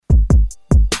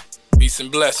Peace and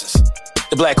blessings.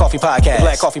 The Black Coffee Podcast. The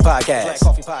Black Coffee Podcast. Black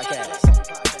Coffee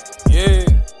Podcast. Yeah.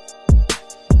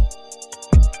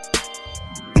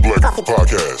 The Black Coffee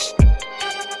Podcast.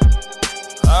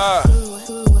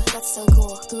 That's so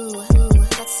cool.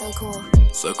 That's so cool.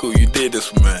 So cool, you did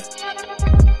this one, man.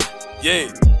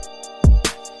 Yeah.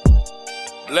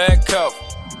 Black Coffee,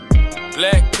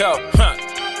 huh?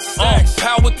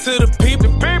 Power to the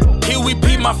people. Here we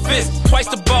beat my fist. Twice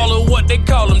the baller, what they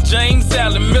call him. James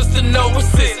Allen, Mr. No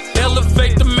Assist.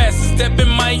 Elevate the masses, step in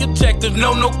my objective.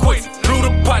 No quits. Through the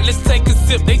pot, let's take a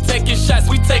sip. They taking shots,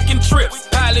 we taking trips.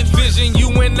 Pilot vision, you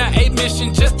and I a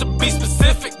mission. Just to be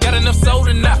specific. Got enough soul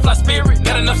to not fly spirit.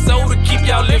 Got enough soul to keep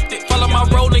y'all lifted. Follow my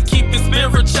roll and keep it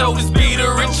spiritual. This be the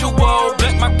ritual.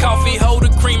 Black my coffee, hold the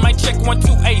cream. I check 1,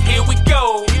 2, 8. Here we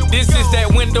go. This is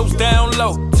that windows down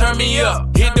low. Turn me up.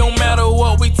 It don't matter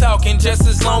what we talking, just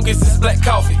as long as it's black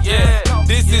coffee. Yeah.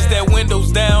 This is that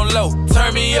windows down low.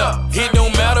 Turn me up. It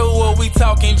don't matter what we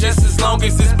talking, just as long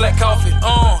as it's black coffee.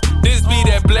 This be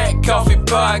that Black Coffee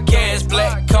Podcast.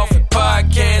 Black Coffee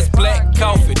Podcast. Black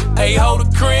Coffee. Hey, hold the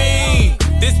cream.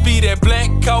 This be that Black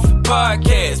Coffee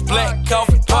Podcast. Black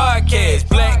Coffee Podcast.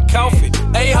 Black Coffee.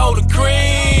 Hey, hold the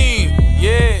cream.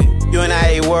 Yeah.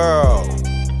 UNIA World.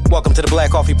 Welcome to the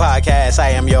Black Coffee Podcast. I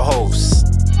am your host,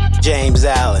 James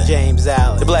Allen.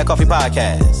 The Black Coffee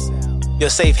Podcast. Your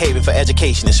safe haven for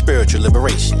education and spiritual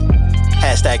liberation.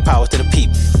 Hashtag power to the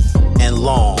people. And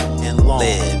long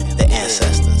live the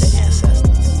ancestors.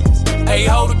 Hey,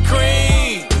 hold the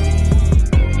cream.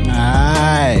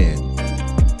 Alright.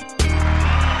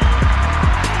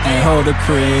 Hey, hold the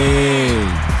cream.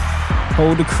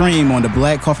 Hold the cream on the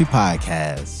Black Coffee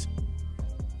Podcast.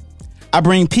 I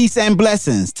bring peace and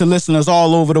blessings to listeners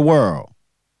all over the world.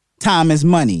 Time is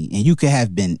money, and you could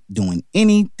have been doing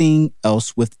anything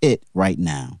else with it right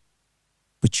now.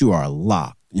 But you are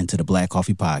locked into the Black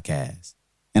Coffee Podcast.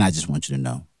 And I just want you to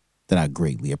know that I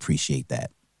greatly appreciate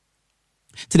that.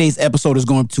 Today's episode is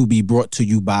going to be brought to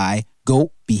you by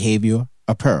GOAT Behavior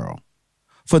Apparel.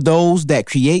 For those that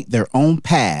create their own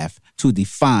path to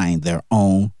define their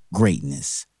own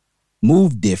greatness.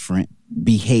 Move different,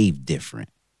 behave different.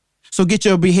 So get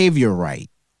your behavior right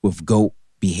with GOAT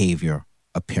Behavior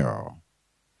Apparel.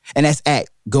 And that's at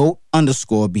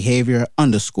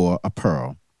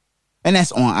GOAT_behavior_apparel. And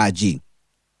that's on IG.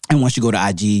 And once you go to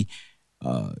IG,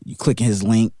 you click his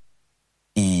link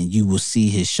and you will see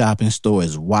his shopping store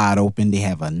is wide open. They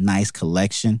have a nice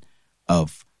collection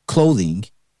of clothing,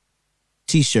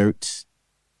 t-shirts,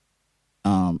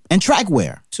 and track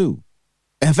wear too.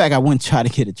 In fact, I went and tried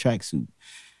to get a tracksuit.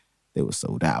 They were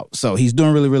sold out. So he's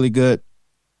doing really, really good.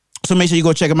 So make sure you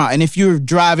go check him out. And if you're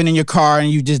driving in your car and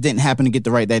you just didn't happen to get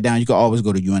to write that down, you can always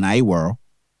go to UNIA World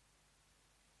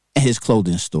and his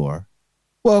clothing store.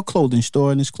 Well, clothing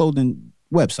store and his clothing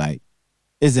website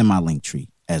is in my link tree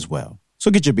as well.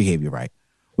 So get your behavior right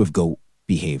with GOAT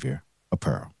Behavior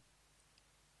Apparel.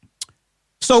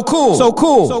 So cool.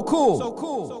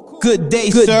 Good day,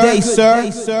 sir.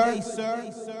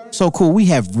 So cool. We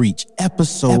have reached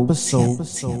episode 10.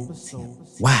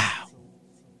 Wow.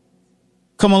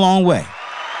 Come a long way.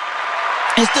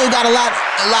 And still got a lot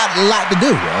to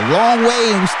do. A long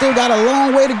way, and we still got a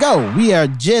long way to go. We are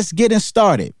just getting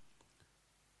started.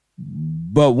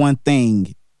 But one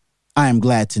thing I am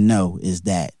glad to know is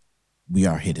that we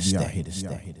are here to stay.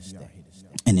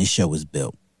 And this show is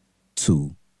built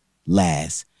to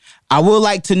last. I would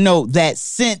like to note that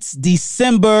since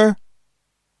December,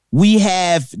 we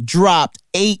have dropped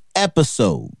 8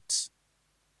 episodes.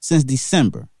 Since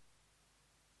December.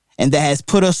 And that has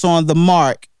put us on the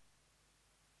mark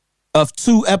of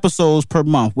 2 episodes per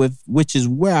month, which is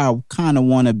where I kind of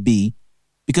want to be,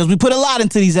 because we put a lot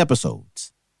into these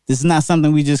episodes. This is not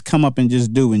something we just come up and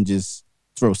just do and just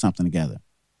throw something together.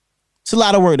 It's a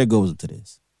lot of work that goes into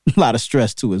this. A lot of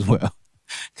stress too as well,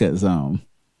 because I'm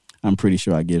pretty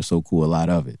sure I give So Cool a lot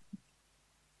of it.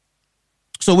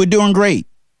 So we're doing great.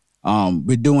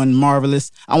 We're doing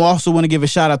marvelous. I also want to give a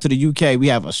shout out to the UK. We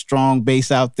have a strong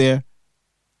base out there.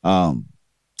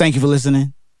 Thank you for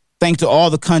listening. Thank you to all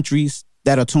the countries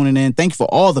that are tuning in. Thank you for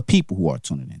all the people who are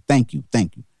tuning in. Thank you.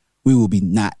 We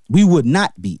would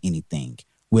not be anything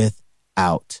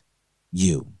without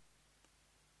you.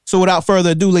 So without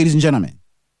further ado, ladies and gentlemen,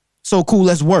 So Cool,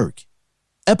 let's work.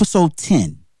 Episode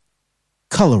 10,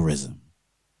 Colorism,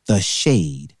 the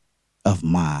shade of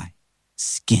my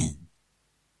skin.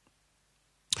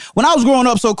 When I was growing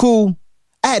up, So Cool,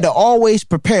 I had to always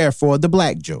prepare for the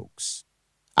black jokes.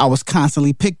 I was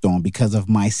constantly picked on because of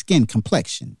my skin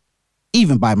complexion,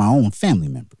 even by my own family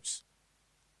members.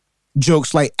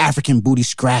 Jokes like African booty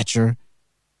scratcher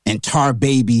and tar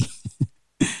baby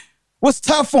was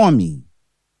tough on me.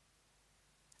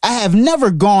 I have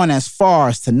never gone as far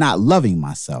as to not loving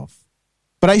myself,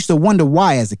 but I used to wonder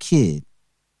why as a kid.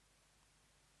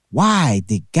 Why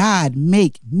did God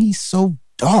make me so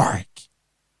dark?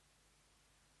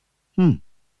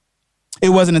 It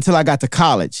wasn't until I got to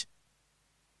college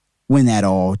when that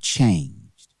all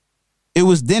changed. It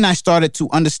was then I started to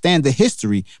understand the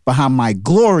history behind my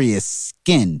glorious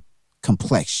skin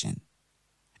complexion.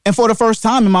 And for the first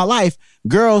time in my life,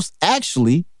 girls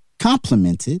actually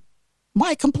complimented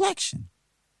my complexion.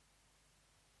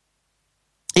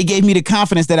 It gave me the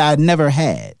confidence that I had never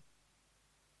had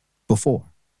before.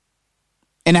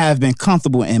 And I have been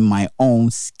comfortable in my own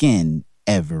skin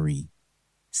ever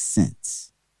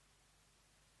since.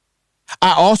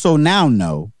 I also now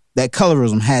know that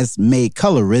colorism has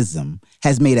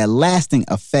made a lasting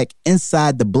effect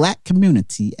inside the Black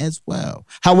community as well.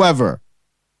 However,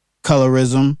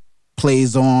 colorism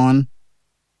plays on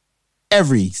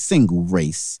every single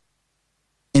race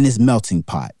in this melting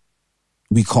pot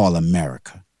we call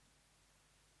America.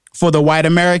 For the white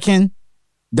American,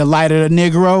 the lighter the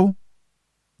Negro,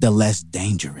 the less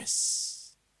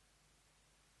dangerous.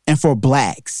 And for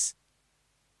Blacks,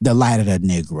 the lighter the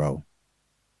Negro,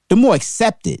 the more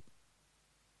accepted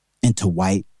into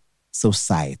white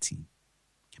society,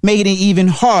 making it even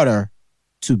harder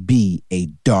to be a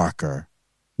darker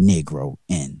Negro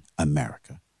in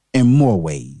America in more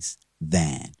ways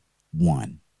than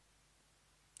one.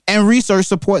 And research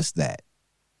supports that.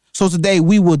 So today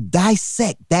we will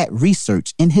dissect that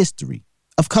research in history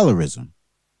of colorism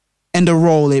and the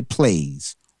role it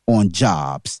plays on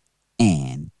jobs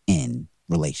and in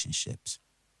relationships.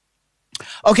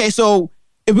 Okay, so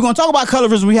if we're going to talk about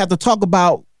colorism, we have to talk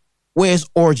about where its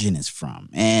origin is from.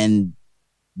 And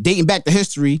dating back to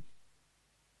history,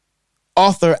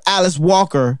 author Alice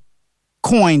Walker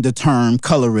coined the term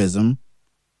colorism,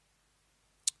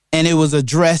 and it was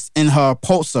addressed in her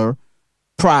Pulitzer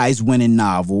Prize-winning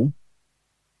novel,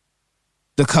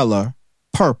 The Color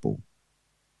Purple.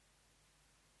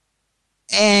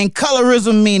 And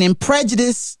colorism meaning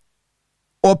prejudice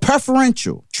or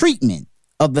preferential treatment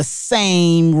of the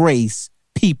same race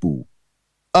people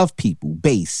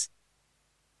based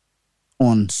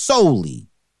on solely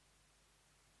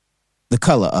the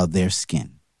color of their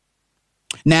skin.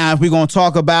 Now, if we're going to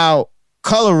talk about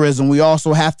colorism, we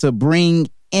also have to bring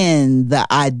in the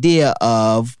idea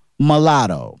of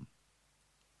mulatto.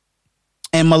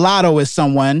 And mulatto is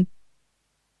someone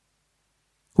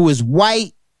who is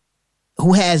white,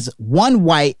 who has one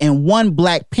white and one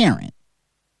Black parent,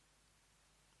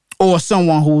 or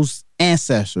someone whose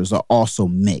ancestors are also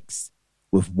mixed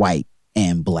with white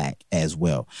and Black as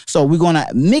well. So we're going to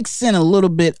mix in a little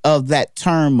bit of that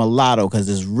term mulatto because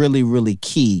it's really, really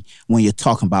key when you're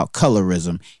talking about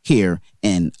colorism here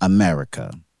in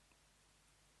America.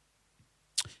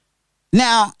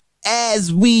 Now,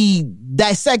 as we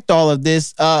dissect all of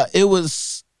this, it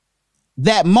was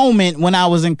that moment when I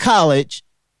was in college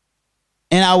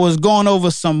and I was going over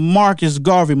some Marcus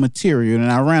Garvey material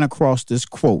and I ran across this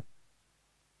quote.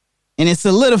 And it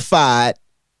solidified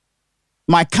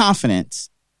my confidence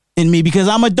in me because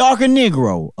I'm a darker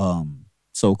Negro.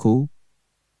 So cool.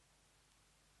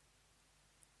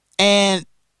 And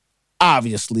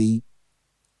obviously,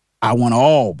 I want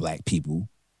all Black people,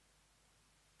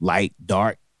 light,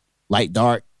 dark, light,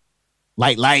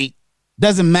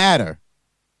 doesn't matter.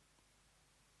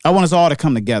 I want us all to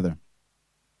come together.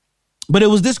 But it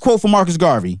was this quote from Marcus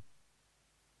Garvey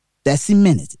that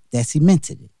cemented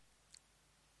it.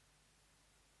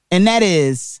 And that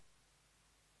is,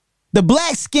 the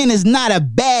Black skin is not a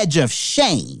badge of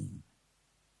shame,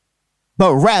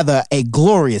 but rather a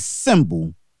glorious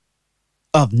symbol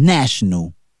of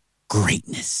national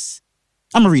greatness.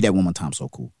 I'm going to read that one more time, so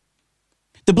cool.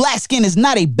 The Black skin is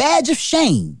not a badge of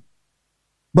shame,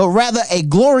 but rather a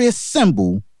glorious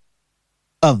symbol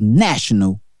of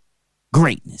national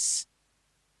greatness.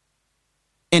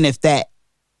 And if that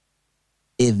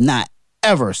is not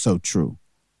ever so true,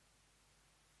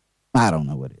 I don't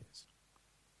know what it is.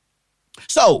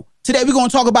 So today we're going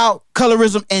to talk about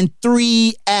colorism in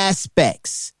 3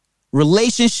 aspects: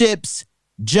 relationships,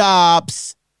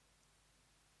 jobs,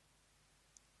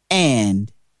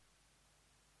 and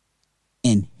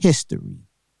in history.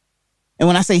 And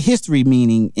when I say history,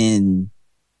 meaning in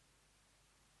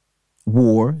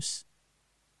wars,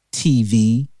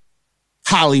 TV,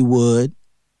 Hollywood,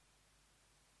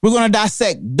 we're going to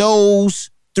dissect those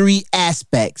 3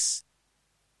 aspects.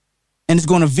 And it's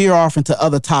going to veer off into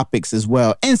other topics as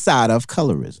well inside of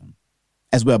colorism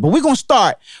as well. But we're going to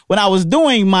start when I was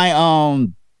doing my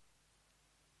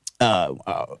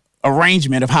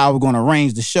arrangement of how we're going to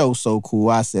arrange the show so cool,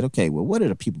 I said, okay, well, what are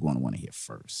the people going to want to hear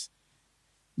first?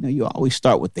 You know, you always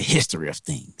start with the history of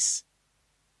things,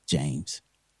 James.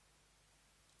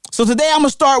 So today I'm going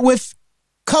to start with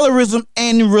colorism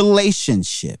and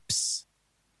relationships.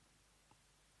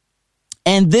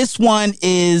 And this one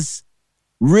is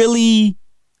really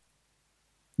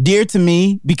dear to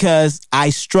me because I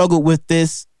struggled with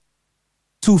this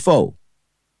twofold.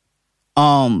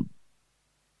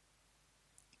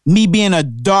 Me being a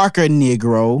darker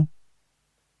Negro,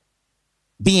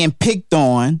 being picked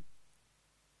on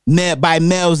by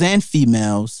males and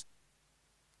females,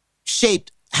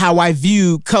 shaped how I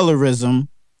viewed colorism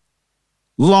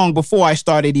long before I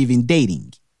started even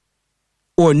dating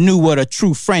or knew what a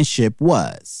true friendship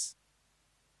was.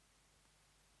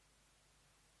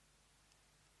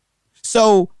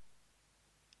 So,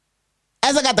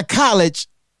 as I got to college,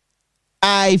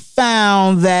 I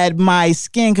found that my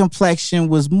skin complexion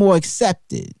was more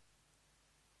accepted.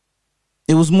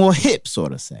 It was more hip,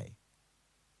 sort of say.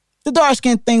 The dark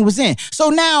skin thing was in. So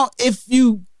now, if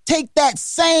you take that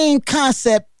same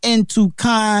concept into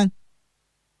content,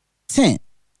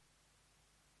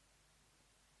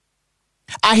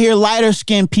 I hear lighter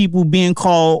skinned people being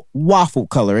called waffle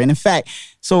color. And in fact,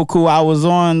 so cool, I was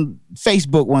on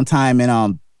Facebook one time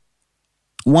and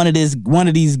one of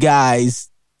these guys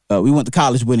we went to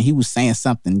college with, and he was saying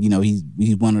something, you know, he's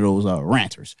one of those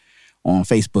ranters on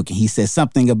Facebook, and he said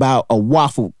something about a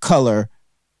waffle color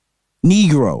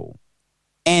Negro.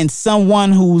 And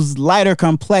someone who's lighter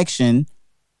complexion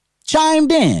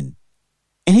chimed in.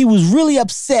 And he was really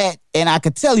upset, and I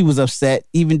could tell he was upset,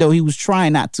 even though he was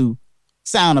trying not to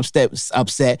sound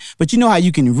upset. But you know how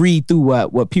you can read through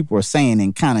what people are saying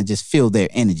and kind of just feel their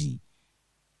energy.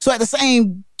 So on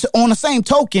the same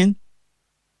token,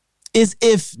 is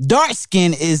if dark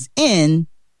skin is in,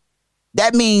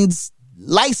 that means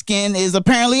light skin is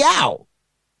apparently out.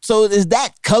 So is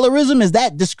that colorism? Is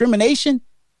that discrimination?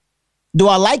 Do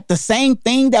I like the same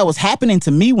thing that was happening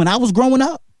to me when I was growing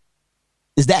up?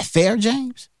 Is that fair,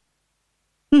 James?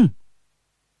 Well,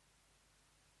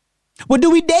 do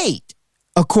we date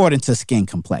according to skin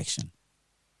complexion?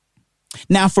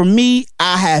 Now, for me,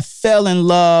 I have fell in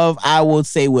love, I would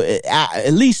say, with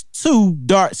at least two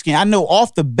dark skin. I know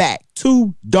off the bat,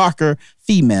 two darker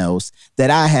females that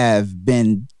I have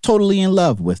been totally in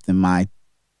love with in my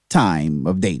time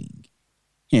of dating.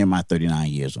 Here in my 39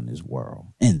 years in this world,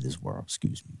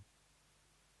 excuse me.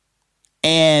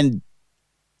 And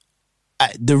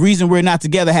the reason we're not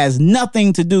together has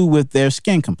nothing to do with their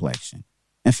skin complexion.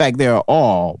 In fact, they are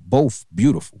all both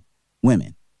beautiful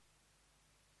women.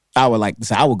 I would like to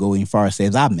say, I would go even far as say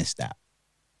as I missed out.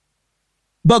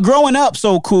 But growing up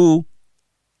so cool,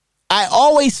 I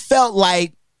always felt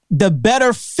like the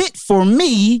better fit for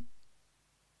me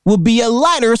would be a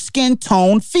lighter skin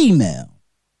tone female.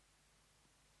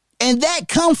 And that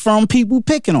comes from people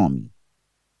picking on me.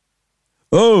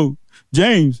 Oh,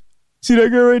 James, see that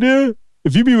girl right there?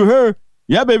 If you be with her,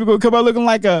 yeah, baby gonna come out looking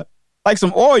like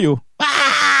some oil.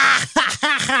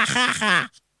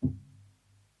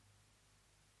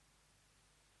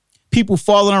 People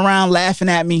falling around laughing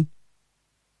at me.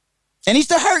 And it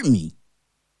used to hurt me.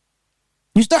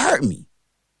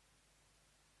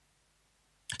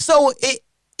 So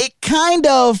it kind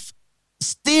of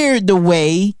steered the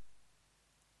way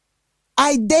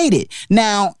I dated.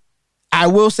 Now, I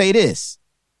will say this.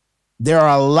 There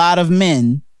are a lot of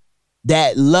men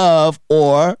that love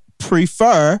or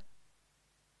prefer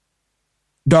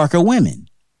darker women.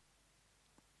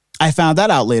 I found that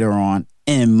out later on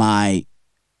in my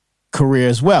career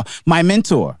as well. My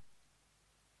mentor,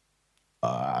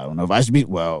 I don't know if I should be,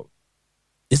 well,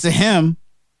 it's a him.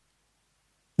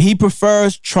 He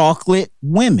prefers chocolate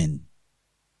women.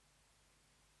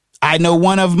 I know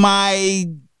one of my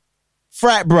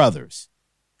frat brothers.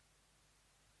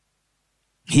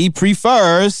 He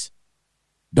prefers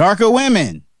darker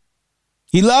women.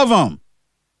 He love them.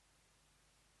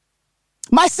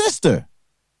 My sister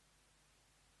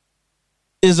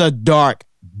is a dark,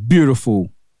 beautiful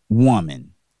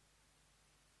woman.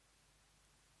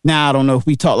 Now, I don't know if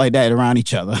we talk like that around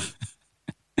each other.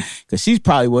 Because she's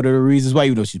probably one of the reasons why,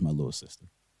 you know, she's my little sister.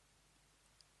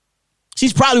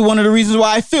 She's probably one of the reasons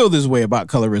why I feel this way about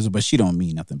colorism, but she don't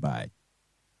mean nothing by it.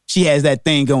 She has that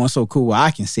thing going so cool where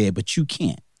I can say it, but you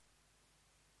can't.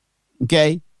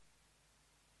 Okay?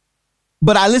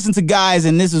 But I listen to guys,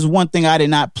 and this is one thing I did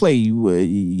not play.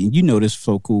 You know this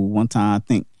so cool. One time, I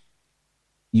think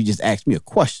you just asked me a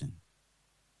question.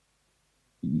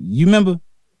 You remember?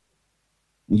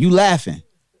 You laughing.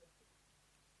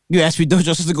 You asked me, don't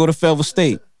your sister go to Fayetteville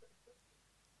State?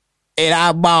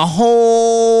 And my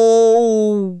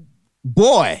whole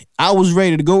boy, I was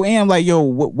ready to go in. I'm like, yo,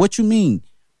 what you mean?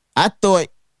 I thought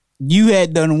you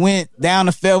had done went down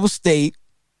to Fayetteville State,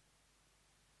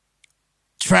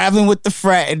 traveling with the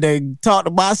frat, and they talked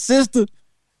to my sister.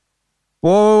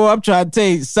 Boy, I'm trying to tell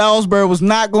you, Salisbury was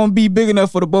not going to be big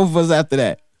enough for the both of us after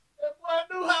that. That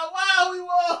boy knew how wild we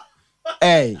were.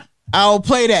 Hey, I'll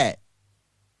play that.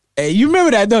 Hey, you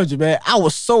remember that, don't you, man? I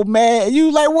was so mad.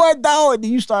 You like, what, dog? And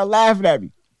then you start laughing at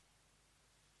me.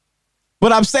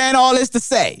 But I'm saying all this to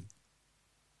say,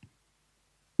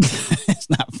 it's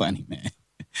not funny, man.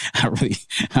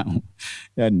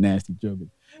 That nasty joke.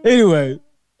 Anyway,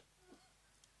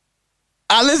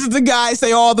 I listen to guys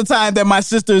say all the time that my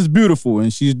sister is beautiful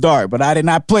and she's dark, but I did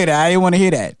not play that. I didn't want to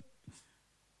hear that.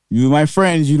 You, my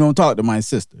friends, you don't talk to my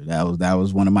sister. That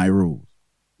was one of my rules,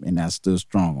 and I stood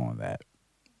strong on that.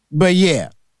 But yeah.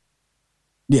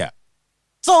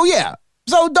 So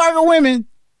darker women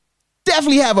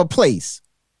definitely have a place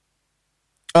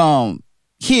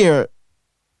here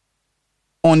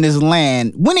on this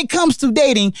land when it comes to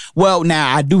dating. Well,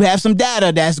 now I do have some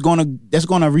data that's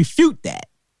gonna refute that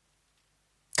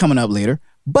coming up later.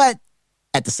 But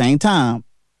at the same time,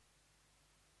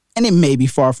 and it may be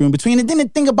far from in between. And then the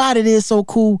thing about it is so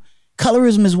cool.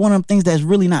 Colorism is one of the things that's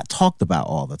really not talked about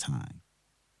all the time.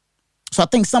 So I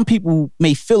think some people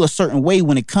may feel a certain way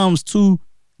when it comes to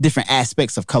different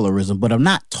aspects of colorism, but I'm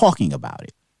not talking about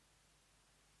it.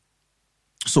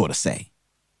 Sort of say.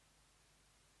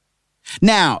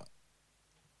 Now,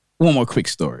 one more quick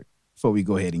story before we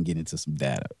go ahead and get into some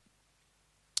data.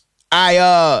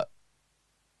 I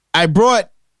brought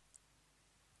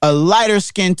a lighter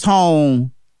skin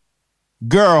tone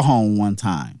girl home one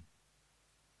time.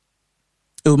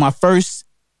 It was my first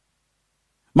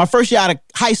year out of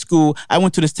high school. I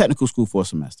went to this technical school for a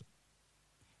semester.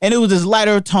 And it was this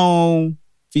lighter tone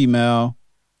female.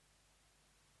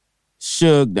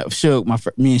 Me and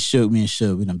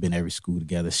Suge, we done been every school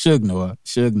together. Suge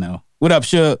know. What up,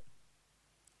 Suge?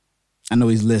 I know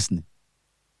he's listening.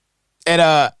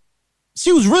 And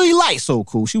she was really light, so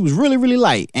cool. She was really, really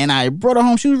light. And I brought her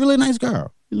home. She was a really nice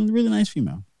girl. She was a really nice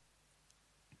female.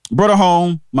 Brought her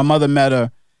home. My mother met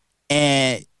her.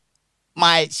 And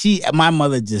my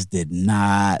mother just did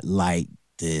not like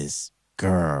this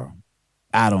girl.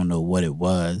 I don't know what it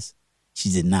was. She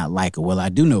did not like her. Well, I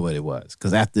do know what it was.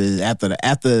 Because after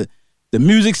the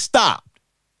music stopped,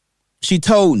 she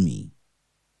told me,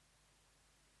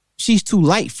 she's too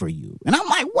light for you. And I'm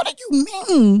like, what do you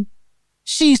mean?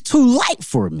 She's too light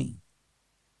for me.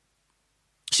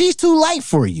 She's too light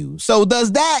for you. So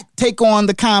does that take on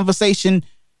the conversation?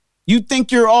 You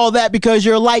think you're all that because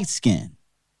you're light skinned.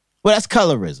 Well, that's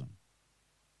colorism.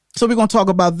 So we're going to talk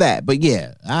about that. But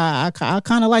yeah, I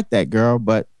kind of like that girl,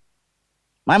 but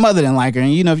my mother didn't like her.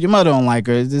 And you know, if your mother don't like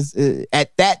her,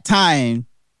 at that time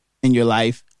in your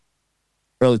life,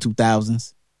 early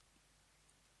 2000s,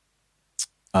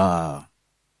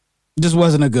 just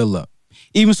wasn't a good look.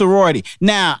 Even sorority.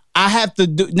 Now, I have to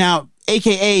do, now,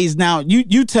 AKAs, now,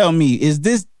 you tell me,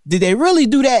 did they really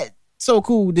do that? So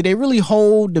cool. Did they really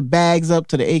hold the bags up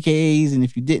to the AKAs? And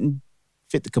if you didn't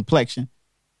fit the complexion,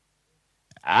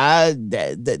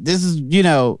 this is, you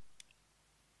know,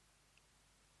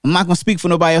 I'm not going to speak for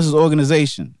nobody else's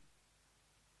organization.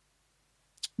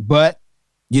 But,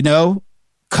 you know,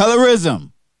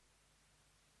 colorism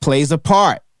plays a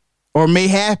part or may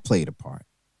have played a part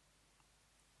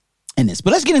in this.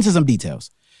 But let's get into some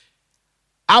details.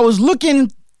 I was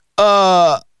looking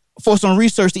for some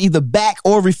research to either back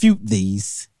or refute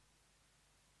these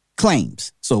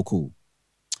claims. So cool.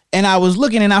 And I was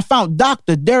looking and I found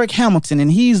Dr. Derek Hamilton,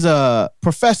 and he's a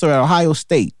professor at Ohio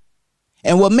State.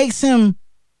 And what makes him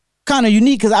kind of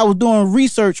unique, because I was doing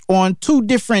research on two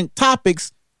different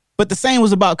topics, but the same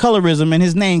was about colorism, and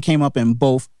his name came up in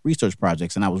both research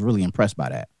projects, and I was really impressed by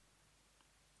that.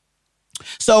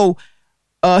 So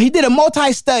he did a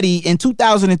multi-study in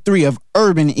 2003 of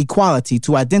urban equality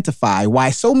to identify why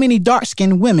so many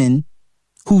dark-skinned women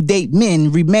who date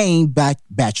men remain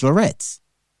bachelorettes.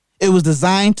 It was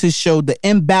designed to show the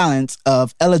imbalance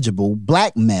of eligible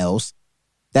black males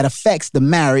that affects the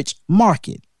marriage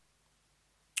market.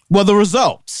 Well, the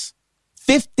results,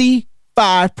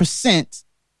 55%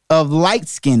 of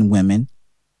light-skinned women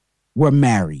were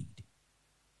married,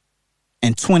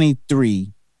 and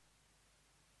 23%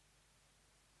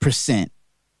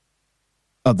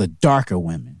 of the darker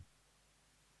women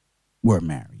were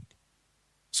married.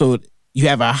 So you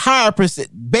have a higher percent,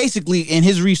 basically in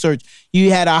his research,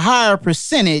 you had a higher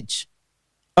percentage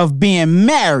of being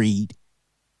married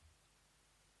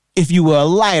if you were a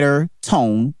lighter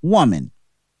tone woman.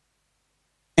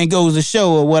 And goes to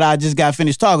show what I just got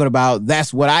finished talking about.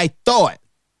 That's what I thought.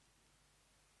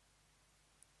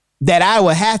 that I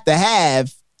would have to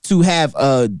have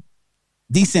a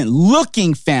decent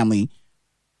looking family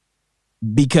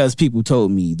because people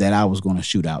told me that I was going to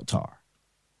shoot out Tar.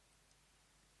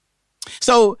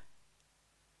 So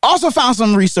also found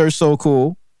some research so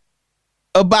cool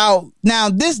about, now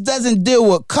this doesn't deal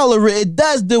with color. It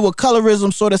does deal with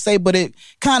colorism, sort of say, but it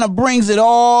kind of brings it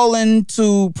all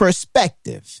into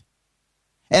perspective.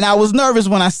 And I was nervous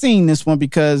when I seen this one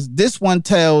because this one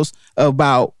tells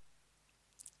about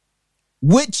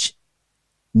which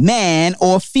man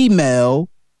or female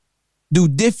do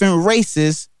different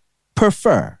races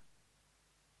prefer.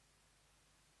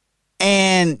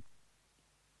 And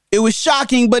it was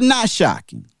shocking, but not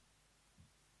shocking.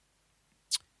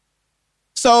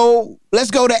 So let's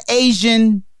go to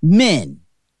Asian men.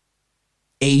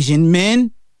 Asian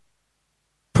men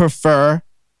prefer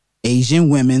Asian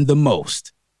women the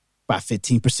most by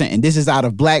 15%. And this is out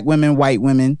of black women, white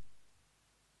women,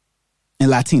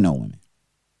 and Latino women.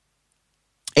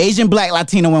 Asian, black,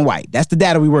 Latino, and white. That's the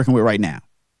data we're working with right now.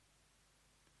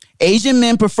 Asian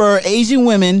men prefer Asian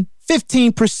women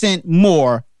 15%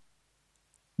 more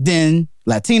than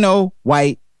Latino,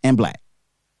 white, and black.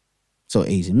 So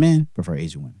Asian men prefer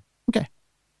Asian women. Okay.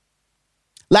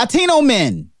 Latino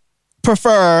men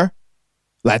prefer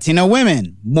Latino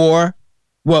women more,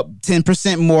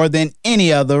 10% more than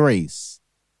any other race.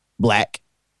 Black,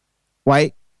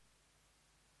 white,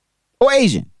 or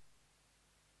Asian.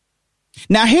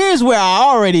 Now, here's where I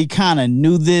already kind of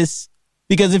knew this,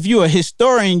 because if you're a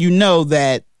historian, you know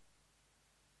that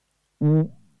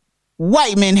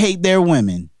white men hate their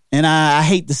women. And I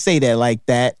hate to say that like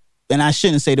that, and I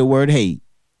shouldn't say the word hate.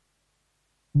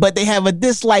 But they have a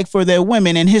dislike for their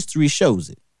women, and history shows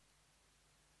it.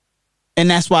 And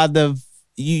that's why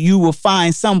you will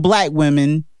find some black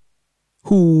women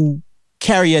who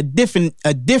carry a different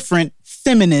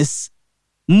feminist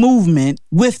movement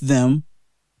with them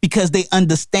because they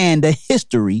understand the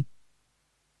history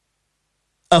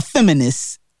of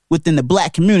feminists within the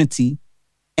black community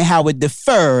and how it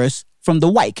differs from the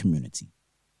white community.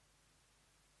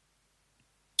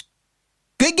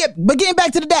 But getting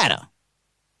back to the data,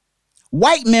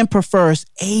 white men prefers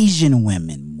Asian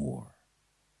women more.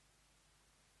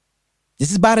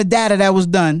 This is by the data that was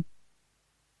done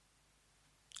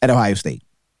at Ohio State.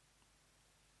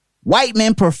 White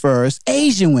men prefers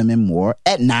Asian women more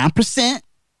at 9%.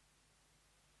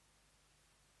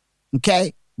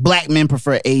 Okay? Black men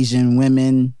prefer Asian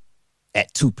women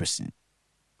at 2%.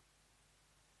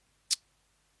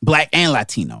 Black and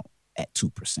Latino at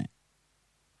 2%.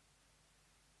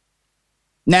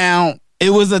 Now, it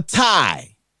was a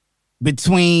tie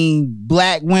between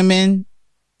black women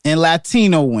and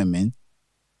Latino women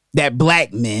that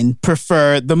black men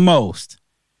preferred the most.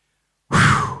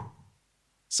 Whew.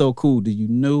 So cool. Do you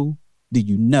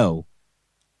know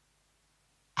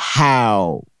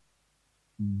how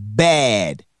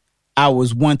bad I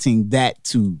was wanting that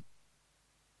to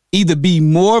either be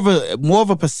more of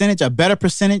a percentage, a better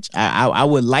percentage? I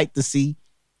would like to see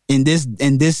in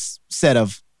this set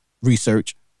of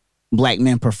research, black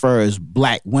men prefers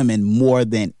black women more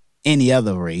than any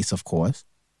other race, of course.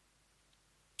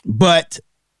 But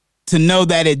to know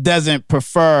that it doesn't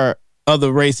prefer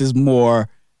other races more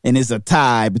and it's a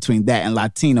tie between that and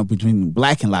Latino, between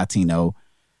black and Latino,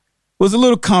 was a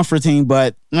little comforting,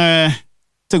 but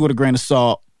took it with a grain of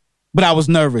salt. But I was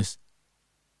nervous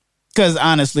because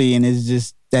honestly, and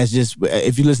that's just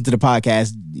if you listen to the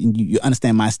podcast, you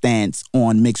understand my stance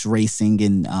on mixed racing,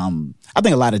 and I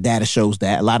think a lot of data shows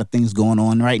that a lot of things going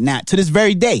on right now to this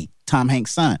very day. Tom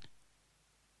Hanks' son.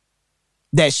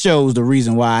 That shows the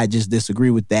reason why I just disagree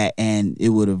with that, and it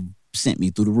would have sent me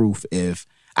through the roof if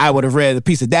I would have read a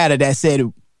piece of data that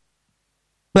said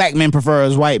black men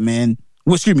prefers white women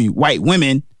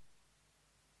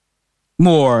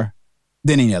more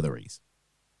than any other race.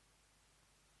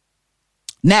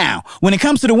 Now, when it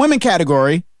comes to the women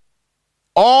category,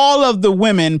 all of the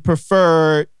women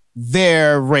prefer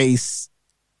their race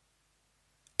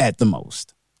at the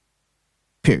most.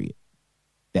 Period.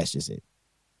 That's just it.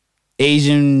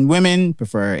 Asian women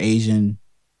prefer Asian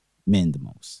men the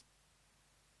most.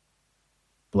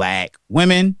 Black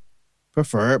women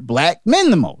prefer black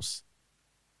men the most.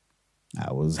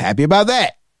 I was happy about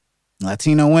that.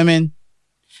 Latino women.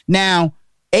 Now,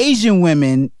 Asian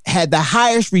women had the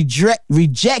highest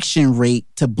rejection rate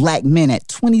to black men at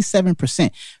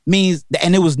 27%. Means,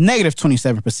 and it was negative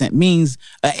 27%, means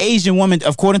an Asian woman,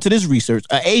 according to this research,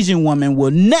 an Asian woman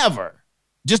will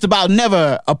just about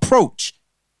never approach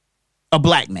a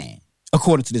black man,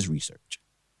 according to this research.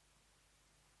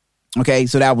 Okay,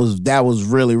 so that was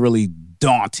really, really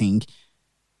daunting,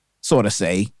 sort of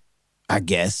say, I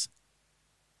guess.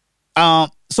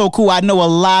 So cool. I know a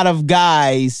lot of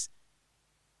guys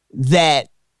that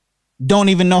don't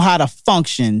even know how to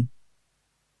function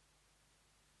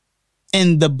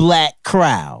in the black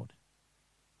crowd.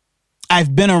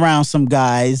 I've been around some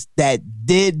guys that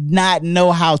did not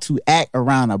know how to act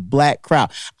around a black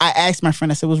crowd. I asked my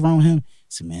friend, I said, what's wrong with him? He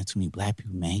said, man, too many black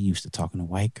people, man. He used to talking to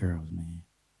white girls, man.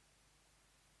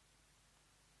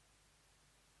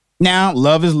 Now,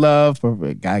 love is love.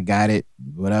 Perfect. I got it.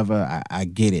 Whatever. I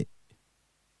get it.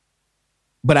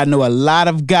 But I know a lot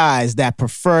of guys that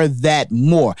prefer that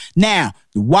more. Now,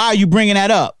 why are you bringing that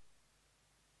up,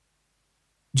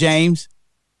 James?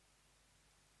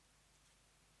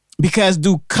 Because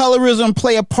do colorism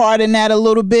play a part in that a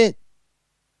little bit?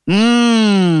 Do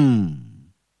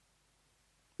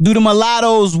the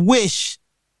mulattoes wish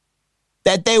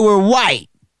that they were white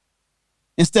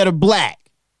instead of black?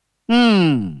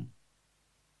 We'll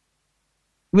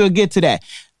get to that.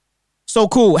 So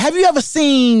cool. Have you ever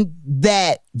seen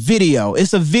that video?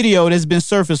 It's a video that's been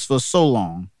surfaced for so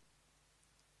long.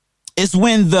 It's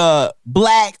when the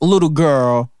black little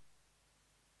girl,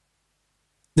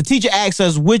 the teacher asks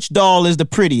us which doll is the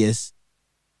prettiest,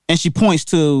 and she points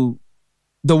to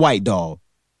the white doll.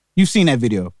 You've seen that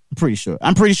video, I'm pretty sure.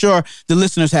 I'm pretty sure the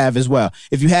listeners have as well.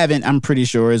 If you haven't, I'm pretty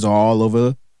sure it's all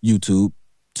over YouTube.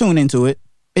 Tune into it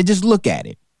and just look at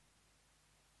it.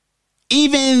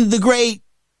 Even the great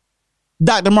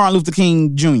Dr. Martin Luther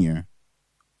King Jr.,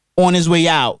 on his way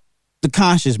out, the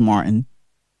conscious Martin,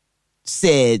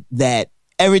 said that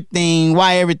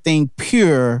why everything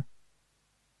pure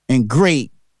and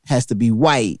great has to be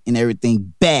white and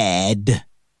everything bad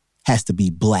has to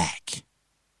be black.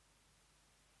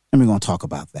 And we're going to talk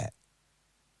about that.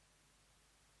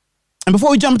 And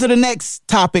before we jump into the next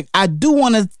topic, I do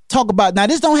want to talk about, now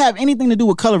this don't have anything to do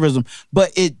with colorism,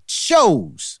 but it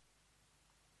shows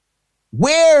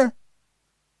where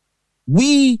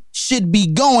we should be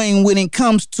going when it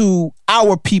comes to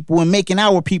our people and making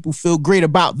our people feel great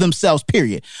about themselves,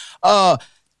 period. I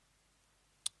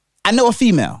know a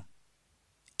female,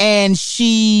 and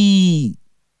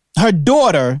her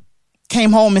daughter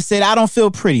came home and said, I don't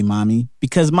feel pretty, mommy,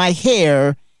 because my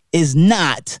hair is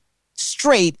not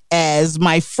straight as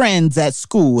my friends at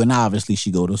school. And obviously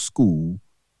she go to school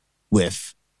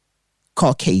with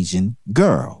Caucasian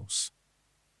girls.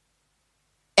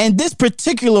 And this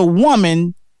particular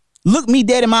woman looked me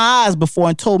dead in my eyes before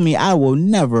and told me I will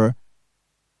never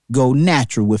go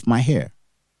natural with my hair.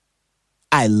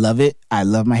 I love it. I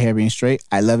love my hair being straight.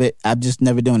 I love it. I'm just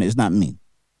never doing it. It's not me.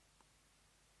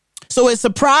 So it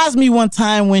surprised me one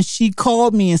time when she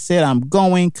called me and said, I'm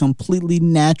going completely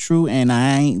natural and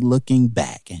I ain't looking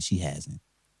back. And she hasn't.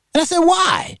 And I said,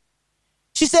 why?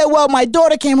 She said, well, my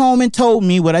daughter came home and told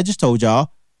me what I just told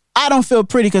y'all. I don't feel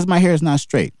pretty because my hair is not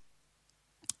straight.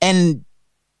 And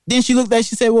then she looked at it,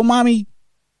 she said, well, mommy,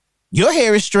 your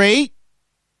hair is straight.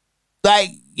 Like,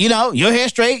 you know, your hair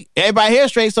straight, everybody hair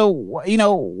straight. So, you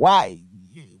know, why?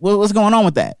 What's going on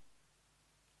with that?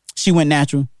 She went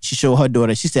natural. She showed her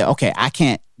daughter. She said, okay, I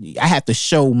have to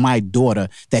show my daughter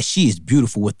that she is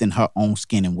beautiful within her own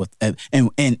skin and with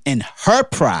and her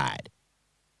pride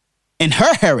and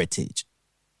her heritage.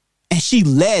 And she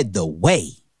led the way,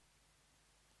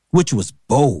 which was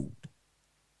bold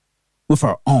with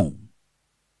her own.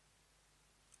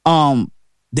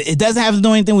 It doesn't have to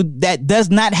do anything with that, does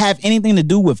not have anything to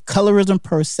do with colorism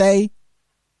per se,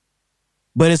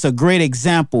 but it's a great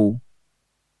example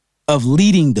of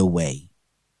leading the way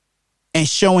and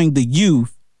showing the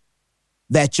youth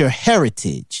that your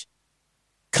heritage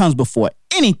comes before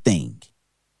anything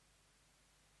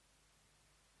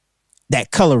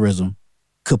that colorism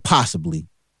could possibly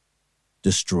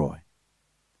destroy.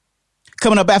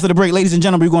 Coming up after the break, ladies and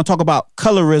gentlemen, we're going to talk about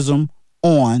colorism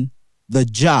on the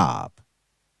job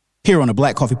here on the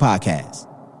Black Coffee Podcast.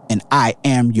 And I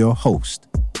am your host,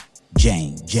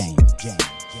 James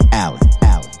Allen.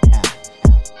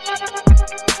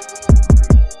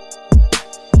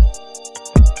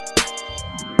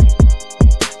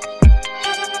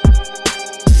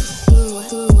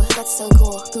 That's so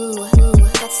cool. Ooh,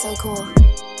 that's so cool.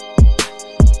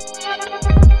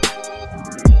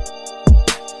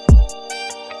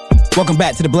 Welcome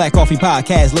back to the Black Coffee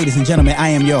Podcast, ladies and gentlemen. I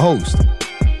am your host,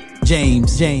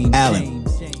 James Allen.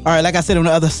 All right, like I said on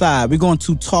the other side, we're going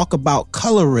to talk about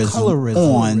colorism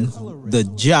on the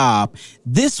job.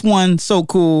 This one, so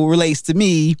cool, relates to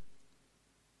me.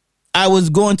 I was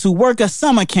going to work a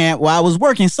summer camp. Well, I was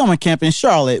working summer camp in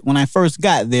Charlotte when I first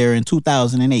got there in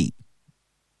 2008.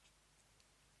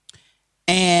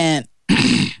 And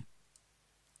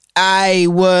I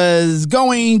was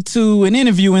going to an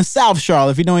interview in South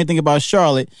Charlotte. If you know anything about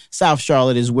Charlotte, South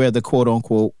Charlotte is where the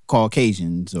quote-unquote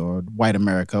Caucasians or white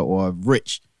America or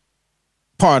rich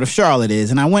part of Charlotte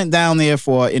is. And I went down there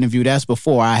for an interview. That's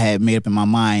before I had made up in my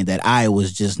mind that I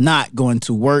was just not going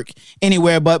to work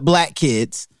anywhere but black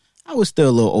kids. I was still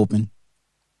a little open.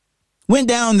 Went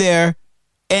down there,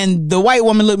 and the white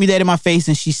woman looked me dead in my face,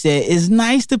 and she said, "It's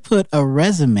nice to put a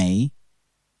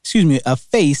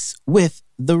face with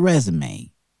the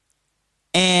resume."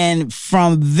 And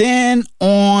from then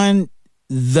on,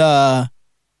 the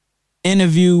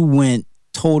interview went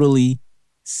totally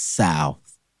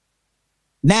south.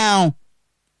 Now,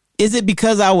 is it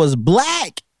because I was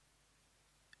black,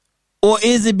 or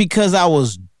is it because I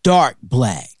was dark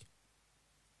black?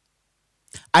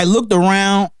 I looked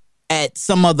around at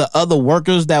some of the other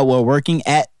workers that were working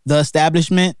at the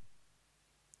establishment,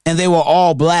 and they were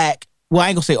all black. Well, I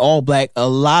ain't gonna say all black. A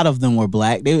lot of them were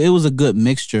black. It was a good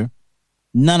mixture.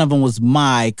 None of them was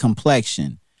my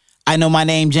complexion. I know my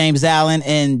name, James Allen,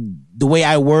 and the way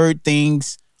I word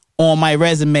things on my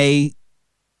resume,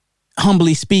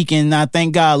 humbly speaking, I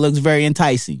thank God, looks very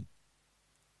enticing.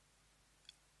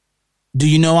 Do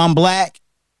you know I'm black?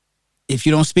 If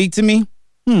you don't speak to me,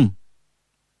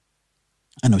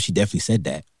 I know she definitely said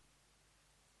that.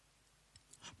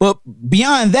 But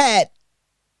beyond that,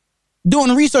 doing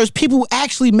the research, people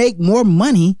actually make more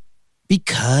money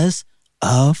because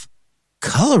of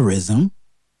colorism,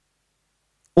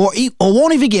 or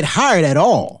won't even get hired at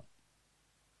all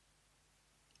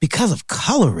because of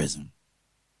colorism.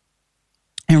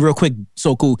 And real quick,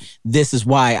 so cool, this is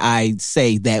why I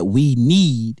say that we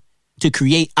need to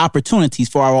create opportunities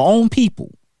for our own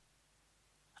people.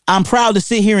 I'm proud to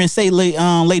sit here and say,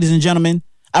 ladies and gentlemen,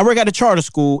 I work at a charter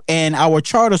school, and our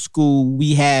charter school,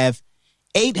 we have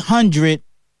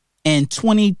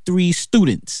 823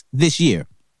 students this year.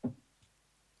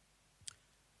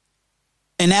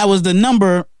 And that was the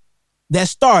number that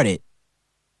started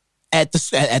at the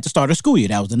start of school year.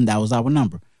 That was our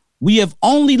number. We have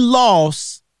only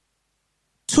lost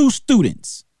 2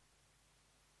 students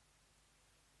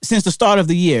since the start of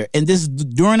the year, and this is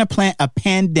during a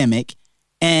pandemic,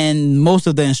 and most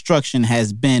of the instruction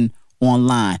has been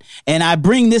online. And I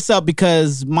bring this up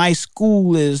because my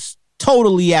school is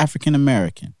totally African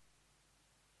American,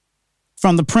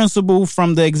 from the principal,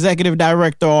 from the executive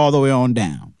director, all the way on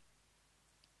down.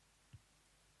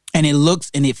 And it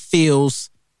looks and it feels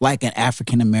like an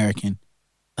African American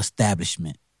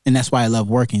establishment. And that's why I love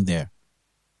working there.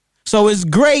 So it's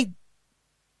great,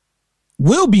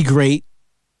 will be great,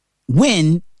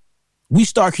 when we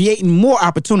start creating more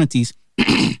opportunities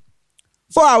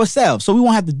for ourselves. So we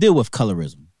won't have to deal with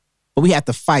colorism, but we have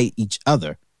to fight each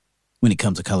other when it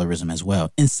comes to colorism as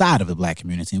well inside of the black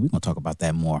community. And we're going to talk about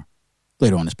that more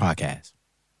later on this podcast.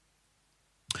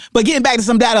 But getting back to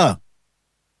some data,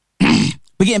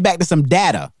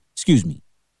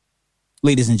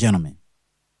 ladies and gentlemen,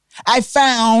 I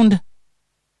found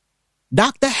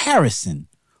Dr. Harrison,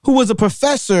 who was a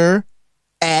professor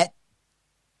at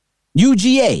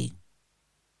UGA.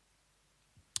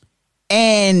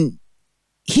 And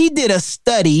he did a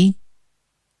study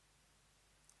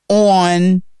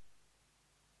on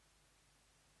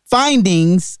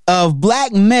findings of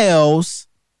black males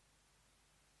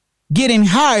getting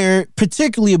hired,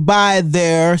 particularly by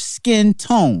their skin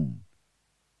tone.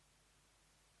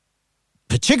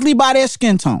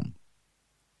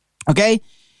 Okay?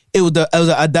 It was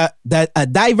a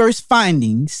diverse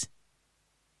findings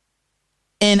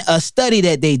in a study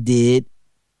that they did.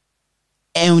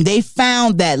 And they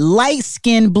found that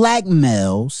light-skinned black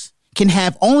males can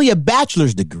have only a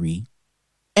bachelor's degree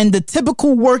and with the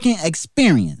typical working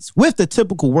experience,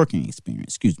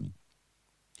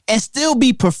 and still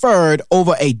be preferred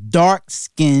over a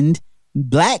dark-skinned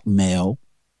black male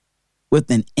with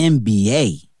an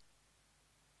MBA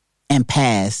and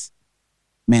past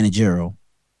managerial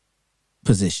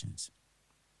positions.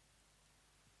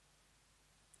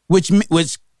 Which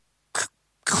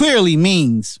clearly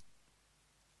means,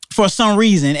 for some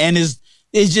reason, and it's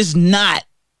just not,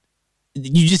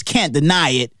 you just can't deny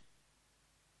it,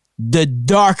 the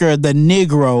darker the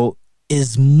Negro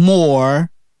is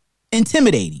more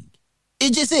intimidating.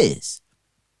 It just is.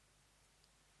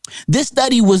 This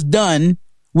study was done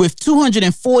with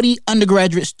 240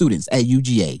 undergraduate students at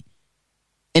UGA,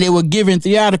 and they were given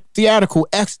theatrical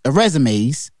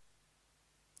resumes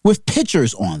with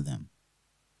pictures on them.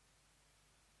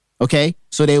 Okay?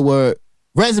 So they were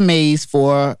resumes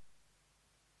for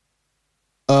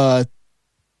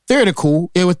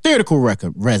theatrical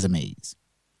resumes.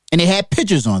 And they had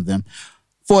pictures on them.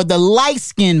 For the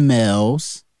light-skinned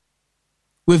males,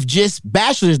 with just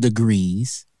bachelor's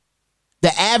degrees,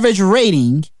 the average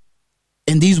rating,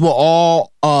 and these were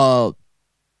all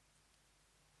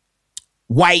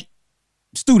white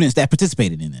students that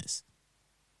participated in this,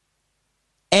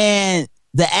 and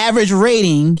the average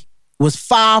rating was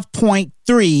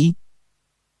 5.3,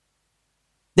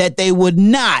 that they would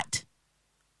not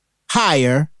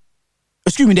hire,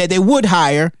 that they would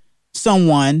hire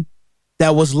someone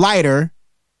that was lighter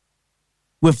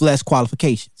with less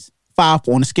qualifications. 5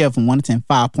 on a scale from 1 to 10,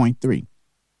 5.3.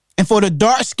 And for the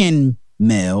dark-skinned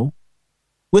male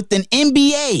with an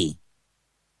MBA,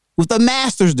 with a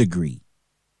master's degree,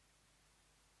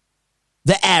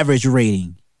 the average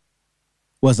rating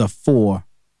was a 4.5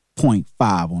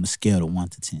 on a scale of 1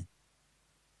 to 10.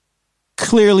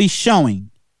 Clearly showing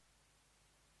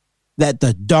that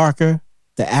the darker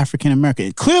the African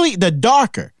American, clearly the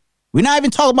darker, we're not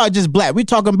even talking about just black, we're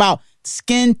talking about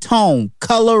skin tone,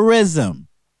 colorism.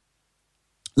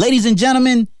 Ladies and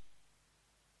gentlemen,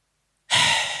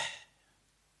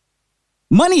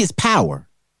 money is power,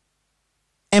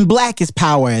 and black is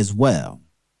power as well.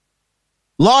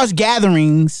 Large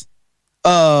gatherings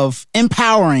of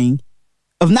empowering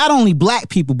of not only black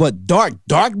people, but dark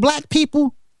black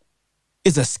people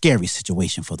is a scary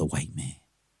situation for the white man.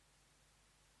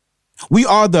 We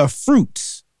are the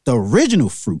fruits, the original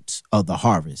fruits of the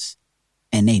harvest,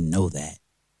 and they know that.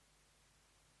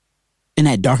 And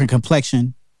that darkened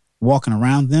complexion walking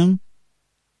around them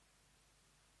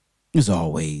is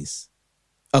always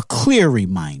a clear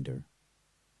reminder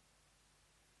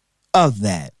of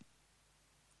that.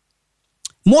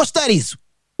 More studies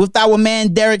with our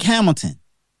man Derek Hamilton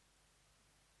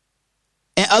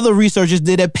and other researchers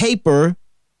did a paper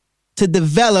to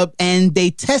develop, and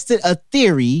they tested a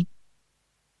theory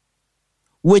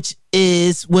which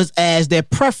was as their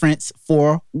preference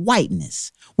for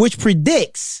whiteness, which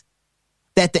predicts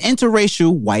that the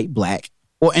interracial white-black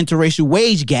or interracial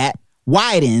wage gap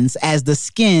widens as the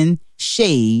skin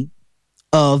shade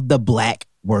of the black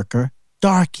worker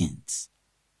darkens.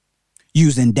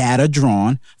 Using data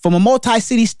drawn from a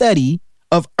multi-city study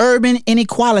of urban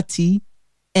inequality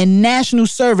and national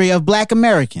survey of black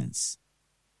Americans,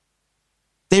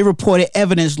 they reported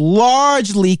evidence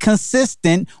largely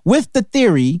consistent with the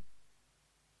theory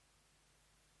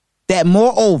that,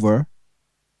 moreover,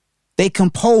 they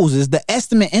composes the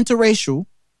estimate interracial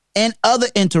and other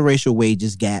interracial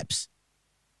wages gaps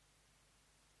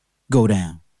go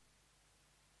down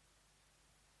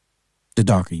the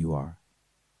darker you are.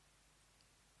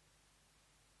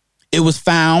 It was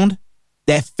found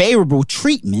that favorable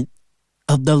treatment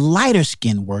of the lighter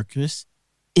skinned workers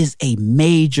is a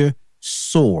major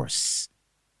source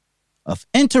of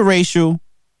interracial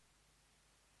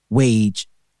wage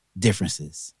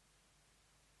differences.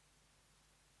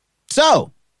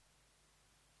 So,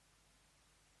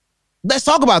 let's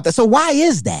talk about that. So why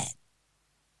is that?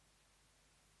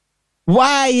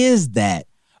 Why is that?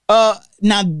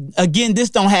 Now, again, this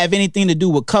don't have anything to do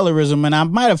with colorism, and I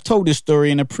might have told this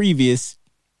story in a previous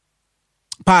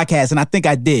podcast, and I think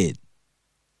I did.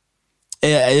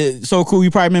 So cool.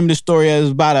 You probably remember the story. It was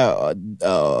about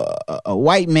a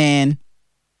white man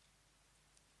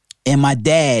and my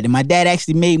dad. And my dad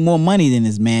actually made more money than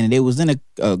this man. And it was in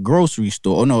a grocery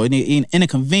store. Oh, no, in a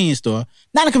convenience store.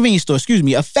 Not a convenience store, excuse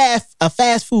me. A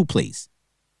fast food place.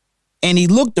 And he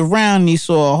looked around and he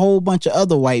saw a whole bunch of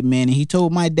other white men. And he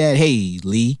told my dad, "Hey,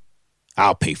 Lee,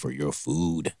 I'll pay for your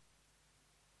food."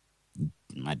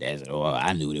 My dad said, "Oh,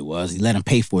 I knew what it was." He let him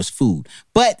pay for his food.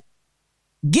 But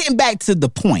getting back to the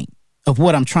point of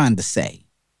what I'm trying to say,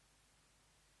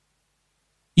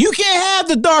 you can't have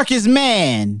the darkest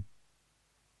man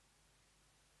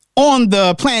on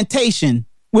the plantation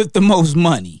with the most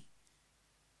money.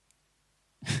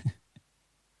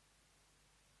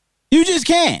 You just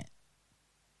can't.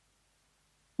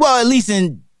 Well, at least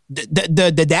in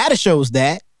the data shows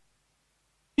that.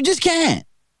 You just can't.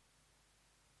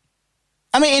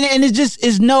 I mean, and it just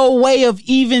is no way of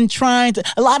even trying to,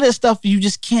 a lot of this stuff, you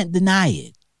just can't deny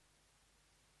it.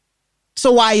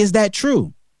 So why is that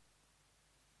true?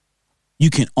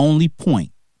 You can only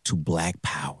point to black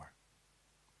power.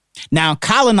 Now,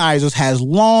 colonizers has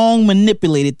long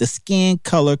manipulated the skin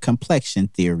color complexion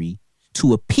theory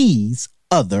to appease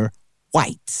other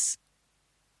whites.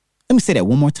 Let me say that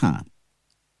one more time.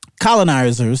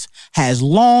 Colonizers has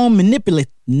long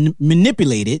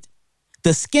manipulated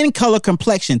the skin color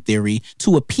complexion theory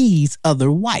to appease other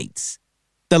whites.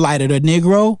 The lighter the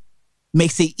Negro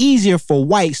makes it easier for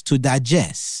whites to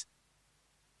digest.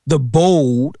 The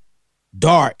bold,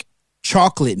 dark,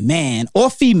 chocolate man, or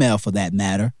female for that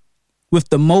matter, with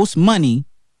the most money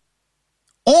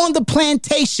on the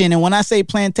plantation, and when I say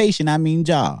plantation, I mean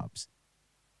jobs,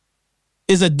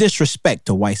 is a disrespect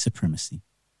to white supremacy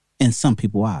in some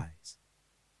people's eyes.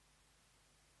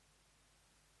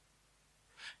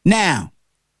 Now,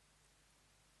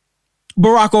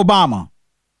 Barack Obama,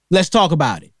 let's talk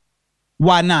about it.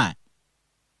 Why not?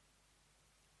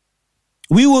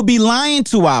 We will be lying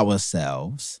to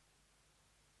ourselves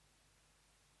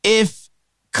if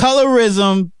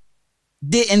colorism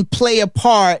didn't play a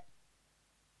part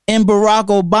in Barack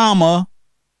Obama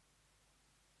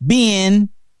being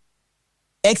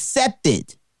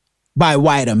accepted by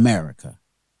white America.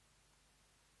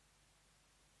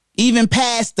 Even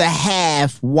past the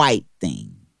half white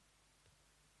thing.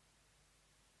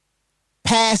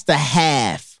 Past the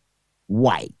half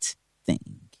white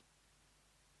thing.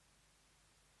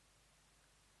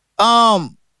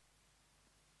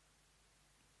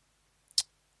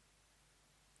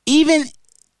 Even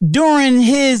during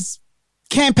his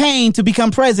campaign to become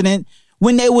president,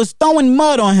 when they was throwing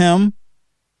mud on him,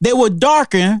 they would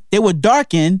darken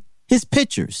his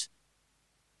pictures.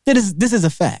 This is a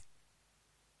fact.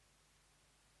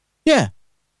 Yeah.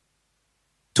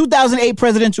 2008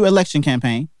 presidential election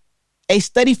campaign, a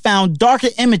study found darker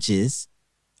images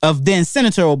of then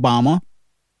Senator Obama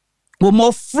were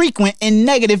more frequent in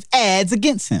negative ads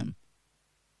against him.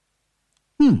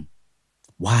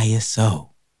 Why is so?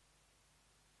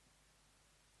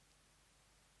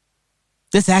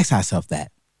 Let's ask ourselves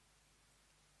that.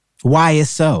 Why is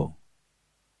so?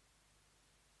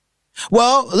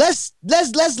 Well, let's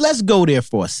go there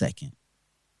for a second.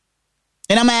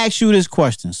 And I'm gonna ask you this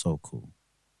question, so cool.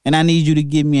 And I need you to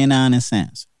give me an honest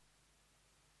answer.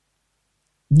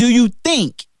 Do you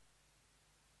think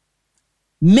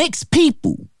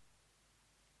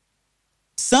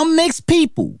some mixed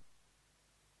people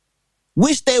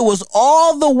wish they was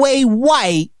all the way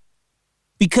white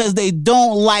because they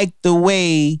don't like the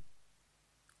way,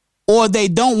 or they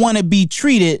don't want to be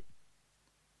treated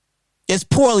as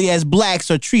poorly as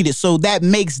blacks are treated, so that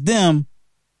makes them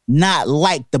not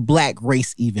like the black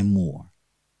race even more?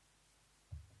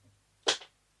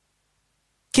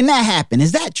 Can that happen?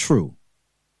 Is that true?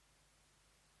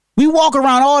 We walk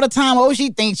around all the time, oh, she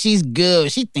thinks she's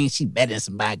good. She thinks she's better than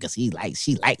somebody because she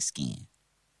likes skin.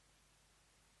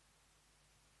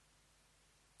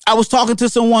 I was talking to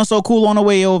someone so cool on the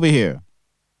way over here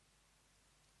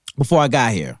before I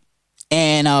got here.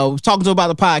 And I was talking to him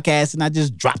about the podcast, and I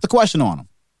just dropped the question on him.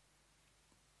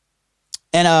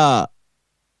 And I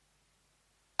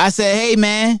said, hey,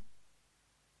 man,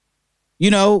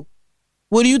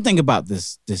 what do you think about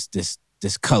this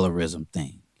colorism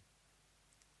thing?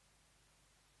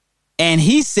 And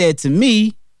he said to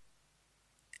me,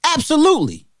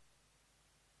 absolutely.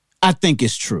 I think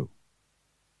it's true.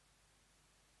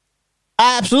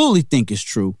 I absolutely think it's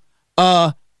true.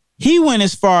 He went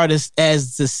as far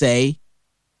as to say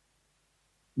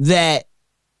that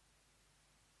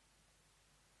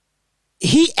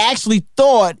he actually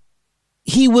thought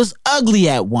he was ugly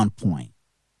at one point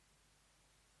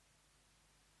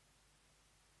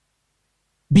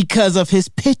because of his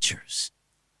pictures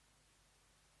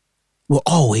were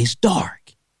always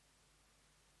dark.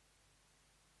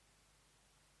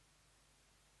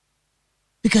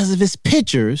 Because of his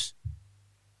pictures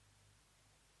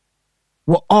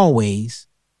were always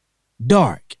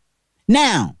dark.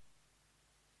 Now,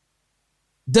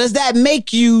 does that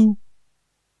make you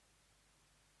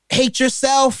hate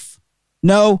yourself?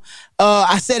 No.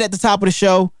 I said at the top of the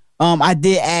show, I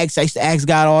used to ask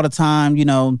God all the time,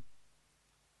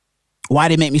 why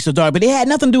they make me so dark? But it had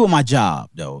nothing to do with my job,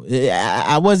 though.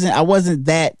 I wasn't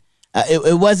that.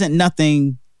 It wasn't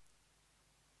nothing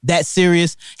that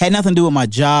serious. Had nothing to do with my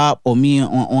job or me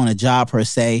on a job per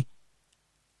se.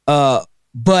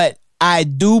 But I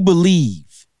do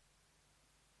believe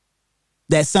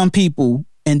that some people,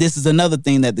 and this is another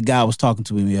thing that the guy was talking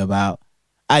to me about,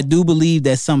 I do believe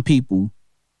that some people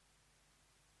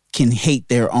can hate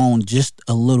their own just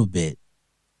a little bit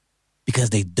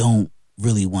because they don't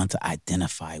really want to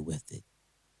identify with it.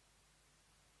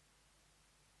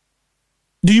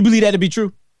 Do you believe that to be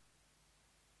true?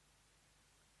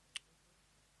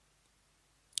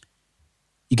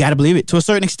 You got to believe it. To a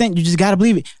certain extent, you just got to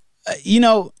believe it.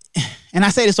 And I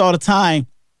say this all the time.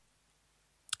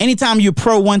 Anytime you're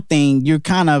pro one thing, you're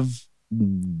kind of,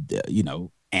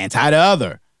 anti the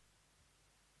other.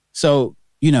 So,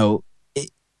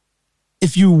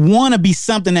 if you want to be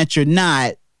something that you're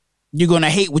not, you're going to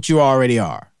hate what you already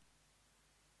are.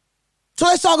 So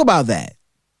let's talk about that.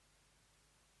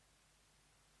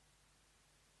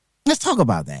 Let's talk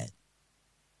about that.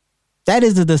 That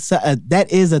is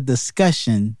a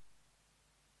discussion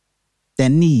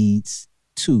that needs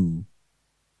to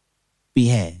be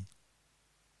had.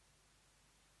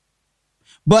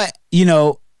 But,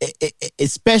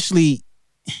 especially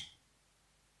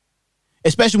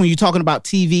when you're talking about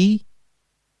TV,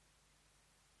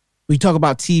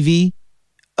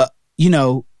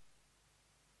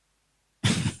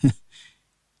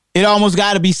 it almost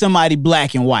got to be somebody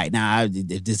black and white. Now,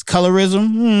 if this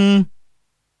colorism,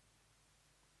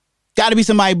 got to be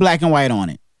somebody black and white on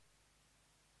it.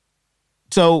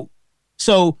 So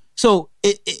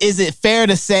is it fair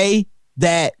to say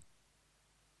that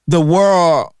the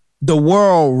world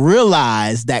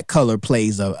realized that color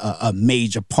plays a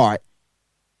major part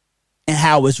in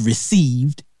how it's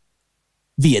received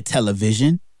via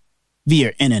television,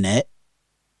 via internet?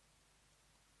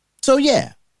 So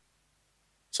yeah.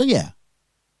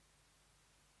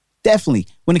 Definitely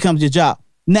when it comes to your job.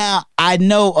 Now, I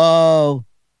know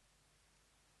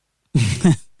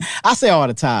I say all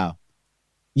the time,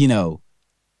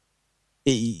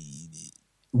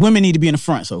 women need to be in the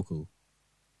front, so cool.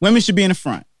 Women should be in the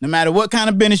front. No matter what kind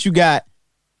of business you got,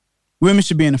 women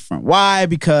should be in the front. Why?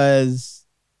 Because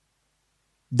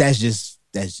that's just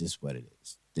what it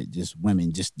is.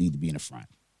 Women just need to be in the front.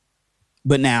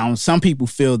 But now some people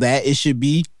feel that it should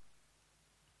be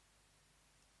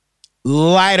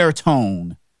lighter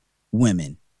tone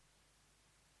women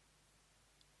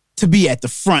to be at the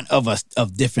front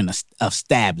of different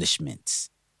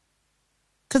establishments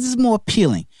because it's more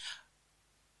appealing.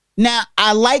 Now,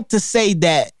 I like to say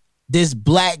that this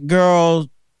black girl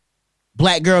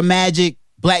magic,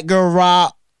 black girl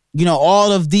rock,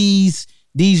 all of these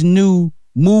new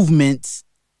movements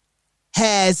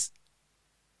has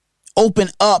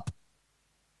opened up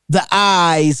the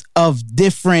eyes of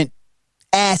different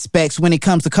aspects when it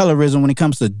comes to colorism, when it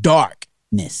comes to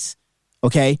darkness.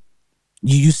 Okay?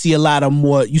 You see a lot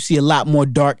more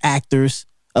dark actors,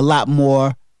 a lot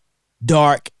more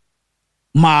dark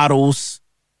models.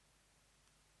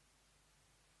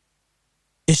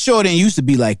 It sure didn't used to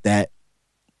be like that,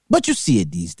 but you see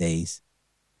it these days.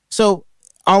 So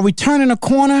are we turning a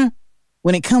corner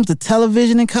when it comes to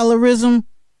television and colorism?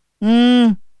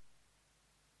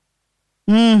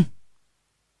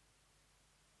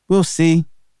 We'll see.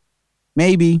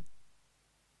 Maybe.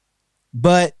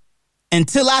 But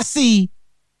until I see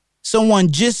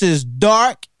someone just as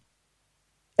dark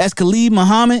as Khalid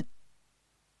Muhammad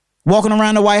walking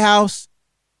around the White House,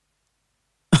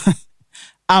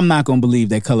 I'm not going to believe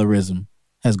that colorism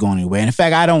has gone anywhere. And in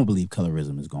fact, I don't believe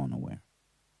colorism is going nowhere.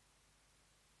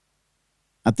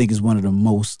 I think it's one of the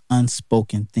most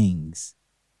unspoken things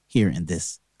here in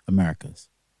this Americas.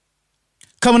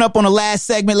 Coming up on the last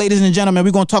segment, ladies and gentlemen,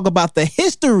 we're going to talk about the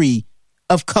history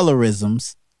of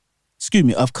colorism,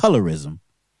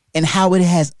 and how it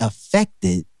has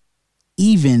affected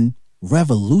even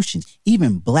revolutions,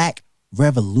 even black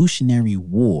revolutionary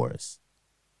wars.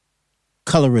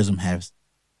 Colorism has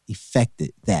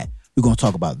affected that. We're going to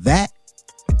talk about that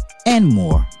and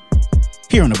more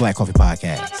here on the Black Coffee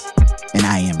Podcast. And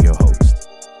I am your host,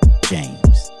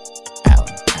 James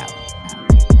Allen.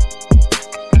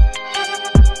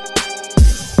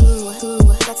 Ooh,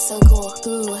 that's so cool.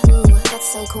 Ooh,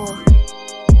 that's so cool.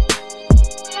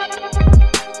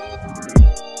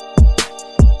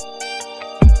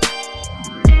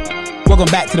 Welcome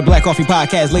back to the Black Coffee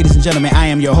Podcast. Ladies and gentlemen, I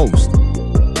am your host,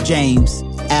 James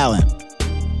Allen.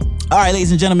 All right,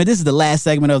 ladies and gentlemen, this is the last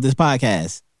segment of this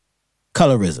podcast.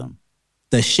 Colorism.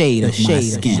 The shade of my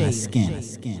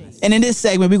skin. And in this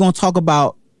segment, we're going to talk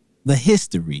about the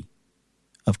history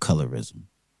of colorism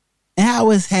and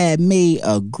how it's had made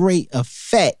a great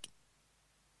effect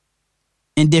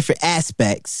in different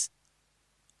aspects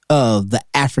of the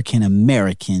African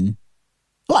American.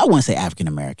 Well, I wouldn't say African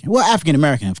American. Well, African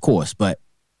American, of course, but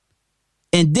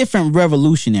in different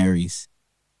revolutionaries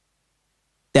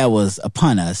that was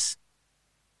upon us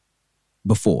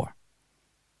before.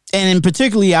 And in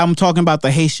particularly, I'm talking about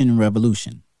the Haitian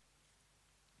Revolution.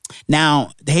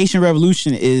 Now, the Haitian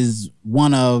Revolution is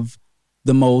one of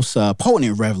the most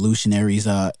potent revolutionaries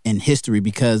in history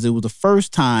because it was the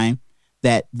first time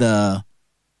that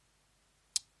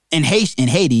in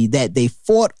Haiti that they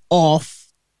fought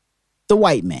off the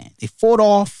white man. They fought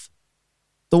off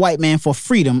the white man for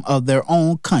freedom of their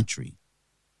own country.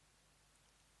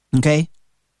 Okay?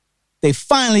 They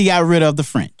finally got rid of the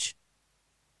French.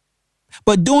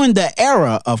 But during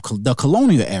the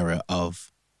colonial era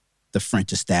of the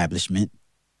French establishment,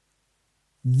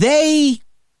 they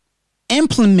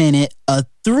implemented a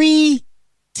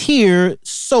 3-tier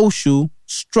social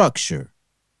structure.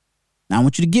 Now, I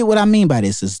want you to get what I mean by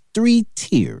this. It's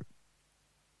 3-tier.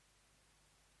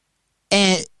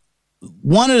 And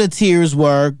one of the tiers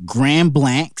were Grand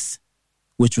Blancs,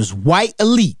 which was white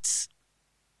elites.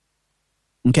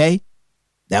 Okay?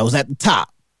 That was at the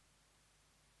top.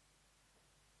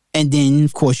 And then,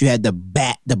 of course, you had the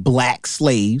black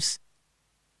slaves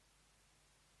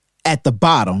at the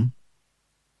bottom.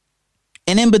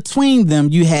 And in between them,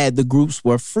 you had the groups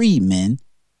were freedmen.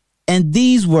 And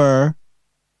these were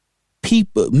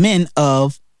men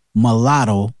of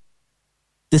mulatto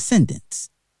descendants.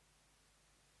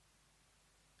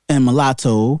 And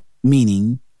mulatto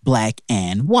meaning black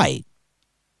and white.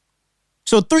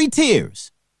 So 3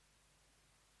 tiers.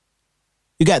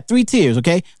 You got 3 tiers,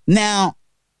 okay? Now,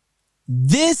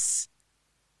 this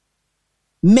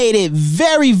made it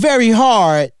very, very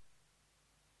hard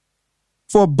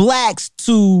for blacks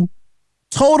to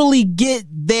totally get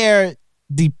their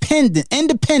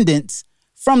independence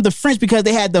from the French, because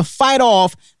they had to fight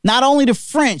off not only the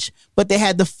French, but they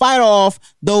had to fight off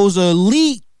those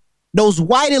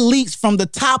white elites from the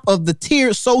top of the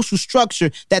tiered social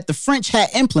structure that the French had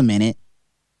implemented,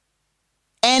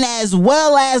 and as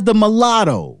well as the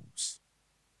mulattoes.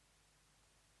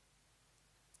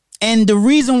 And the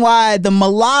reason why the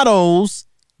mulattoes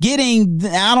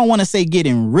I don't want to say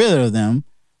getting rid of them,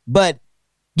 but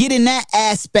getting that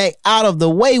aspect out of the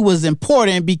way was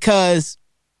important, because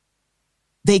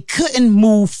they couldn't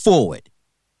move forward.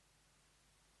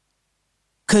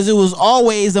 Because it was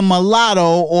always a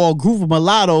mulatto or a group of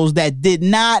mulattoes that did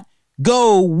not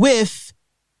go with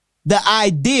the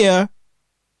idea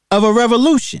of a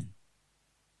revolution.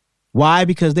 Why?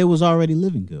 Because they was already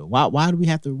living good. Why do we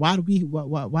have to, we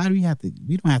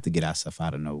don't have to get ourselves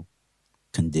out of no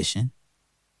condition.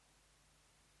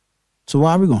 So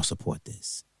why are we going to support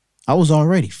this? I was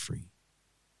already free.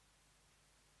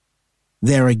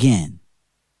 There again,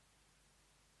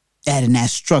 adding that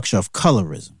structure of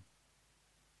colorism.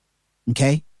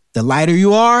 Okay? The lighter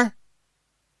you are,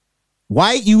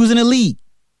 white, you was an elite.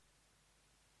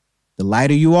 The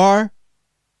lighter you are,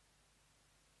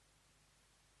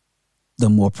 the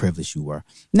more privileged you were.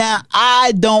 Now,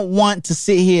 I don't want to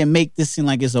sit here and make this seem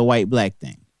like it's a white-black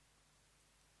thing,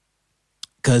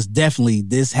 because definitely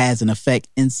this has an effect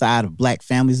inside of black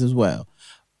families as well.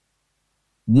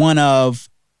 One of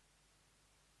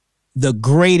the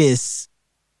greatest,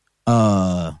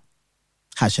 how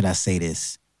should I say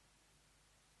this,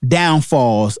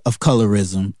 downfalls of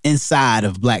colorism inside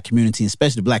of black community,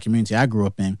 especially the black community I grew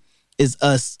up in, is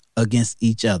us against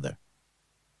each other.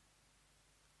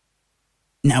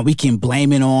 Now, we can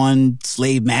blame it on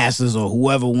slave masters or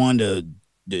whoever wanted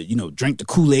to drink the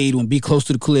Kool-Aid and be close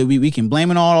to the Kool-Aid. We can blame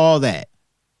it on all that.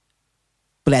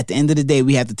 But at the end of the day,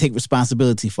 we have to take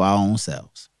responsibility for our own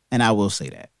selves. And I will say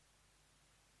that.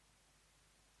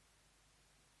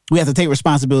 We have to take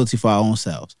responsibility for our own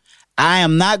selves. I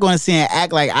am not going to sit and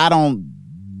act like I don't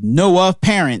know of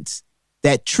parents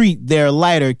that treat their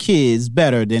lighter kids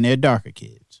better than their darker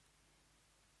kids.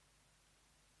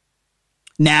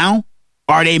 Now,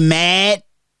 are they mad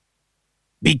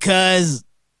because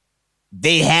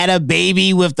they had a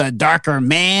baby with a darker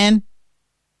man?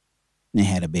 They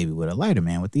had a baby with a lighter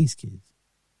man with these kids.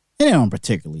 And they don't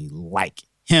particularly like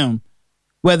him,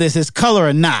 whether it's his color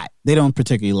or not. They don't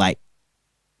particularly like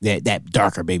that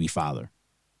darker baby father.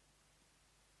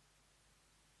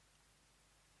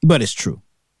 But it's true.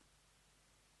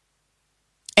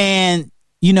 And,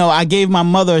 I gave my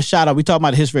mother a shout out. We talked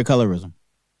about the history of colorism.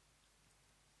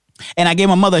 And I gave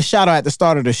my mother a shout out at the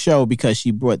start of the show because she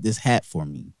brought this hat for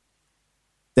me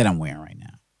that I'm wearing right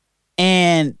now.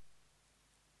 And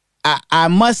I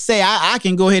must say, I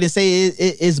can go ahead and say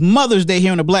it's Mother's Day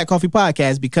here on the Black Coffee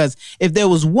Podcast, because if there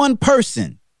was one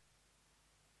person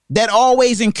that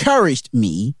always encouraged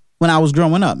me when I was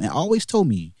growing up and always told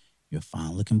me, you're a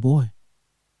fine looking boy.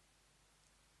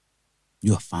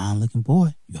 You're a fine looking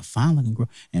boy. You're a fine looking girl.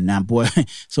 And now, boy,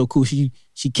 so cool. She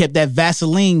kept that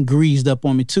Vaseline greased up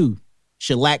on me too.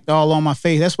 Shellacked all on my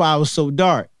face. That's why I was so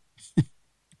dark.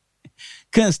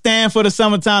 Couldn't stand for the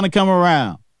summertime to come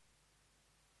around,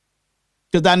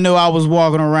 because I knew I was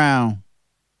walking around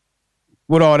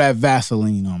with all that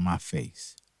Vaseline on my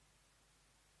face.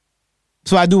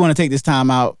 So I do want to take this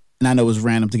time out, and I know it's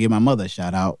random, to give my mother a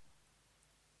shout out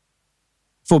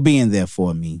for being there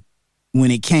for me when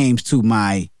it came to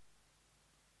my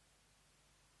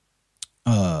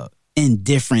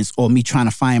indifference or me trying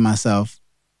to find myself,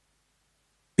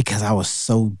 because I was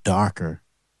so darker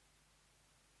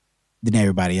than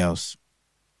everybody else.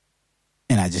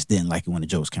 And I just didn't like it when the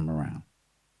jokes came around.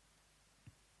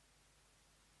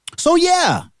 So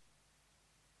yeah,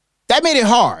 that made it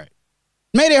hard.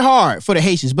 Made it hard for the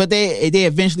Haitians, but they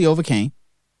eventually overcame.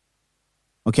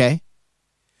 Okay?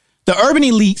 The urban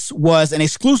elites was an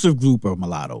exclusive group of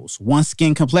mulattoes. One's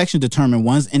skin complexion determined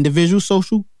one's individual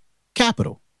social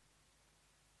capital.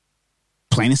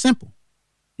 Plain and simple.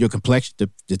 Your complexion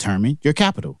determined your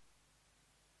capital.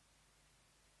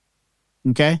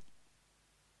 Okay?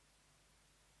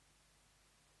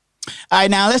 All right,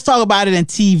 now let's talk about it in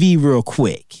TV real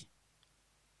quick.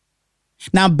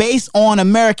 Now, based on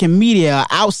American media, an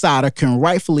outsider can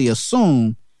rightfully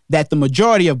assume that the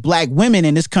majority of black women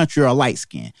in this country are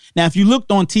light-skinned. Now, if you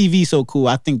looked on TV So Cool,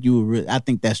 I think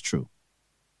that's true.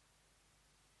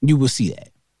 You will see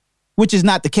that, which is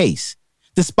not the case.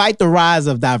 Despite the rise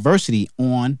of diversity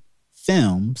on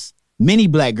films, many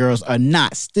black girls are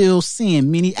not still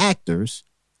seeing many actors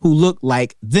who look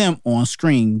like them on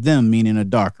screen, them meaning a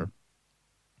darker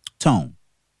tone.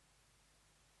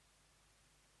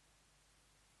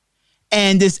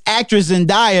 And this actress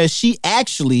Zendaya, she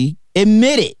actually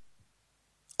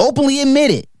openly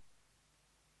admitted,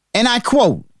 and I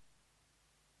quote,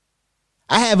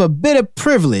 "I have a bit of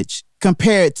privilege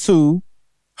compared to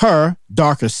her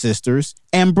darker sisters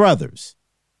and brothers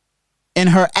in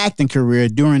her acting career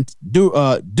due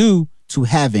to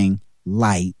having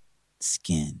light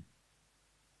skin."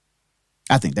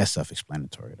 I think that's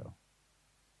self-explanatory, though.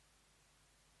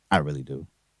 I really do.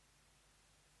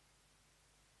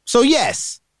 So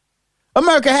yes,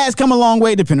 America has come a long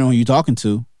way, depending on who you're talking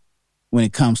to, when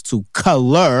it comes to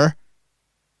color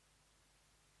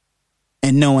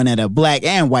and knowing that a black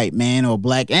and white man or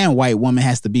black and white woman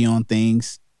has to be on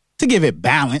things to give it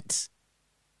balance.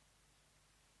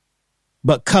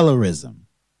 But colorism,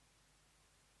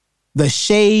 the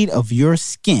shade of your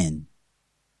skin,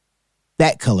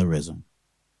 that colorism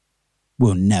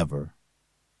will never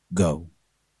go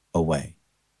away.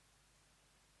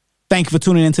 Thank you for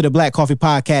tuning into the Black Coffee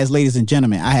Podcast, ladies and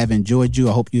gentlemen. I have enjoyed you.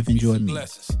 I hope you've enjoyed me.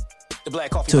 The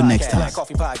Black Coffee Till Podcast. next time, Black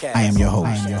Coffee Podcast. I am your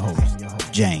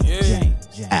host, James.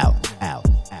 Out.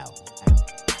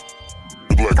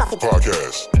 The Black Coffee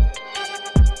Podcast.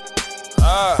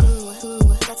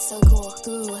 Ooh, that's so cool.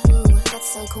 Ooh,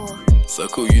 that's so cool. So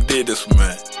cool, you did this for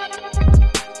me.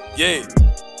 Yeah.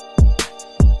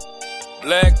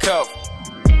 Black coffee.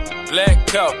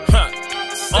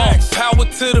 Power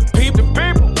to the people.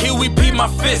 Here we beat my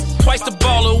fist. Twice the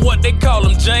baller, what they call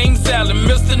him. James Allen,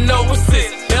 Mr. No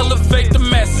Assist. Elevate the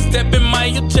masses, step in my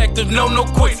objective. No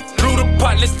quits. Through the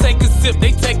pot, let's take a sip.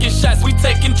 They taking shots, we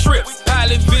taking trips.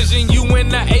 Pilot vision, you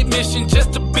and I a mission.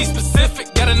 Just to be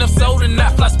specific. Got enough soul to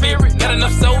not fly spirit. Got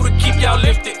enough soul to keep y'all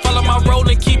lifted. Follow my roll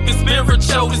and keep it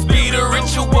spiritual. This be the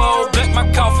ritual. Black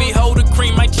my coffee, hold the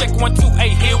cream. I check 1, 2, 8.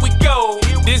 Here we go.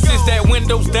 This is that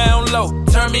windows down low.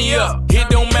 Turn me up. It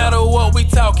don't matter what we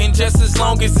talking, just as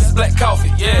long as it's black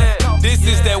coffee. Yeah. This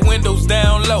is that windows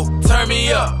down low. Turn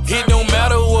me up. It don't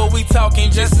matter what we talking,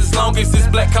 just as long as it's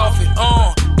black coffee.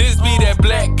 This be that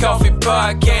Black Coffee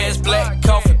Podcast. Black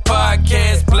Coffee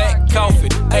Podcast. Black coffee.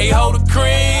 Hey, hold the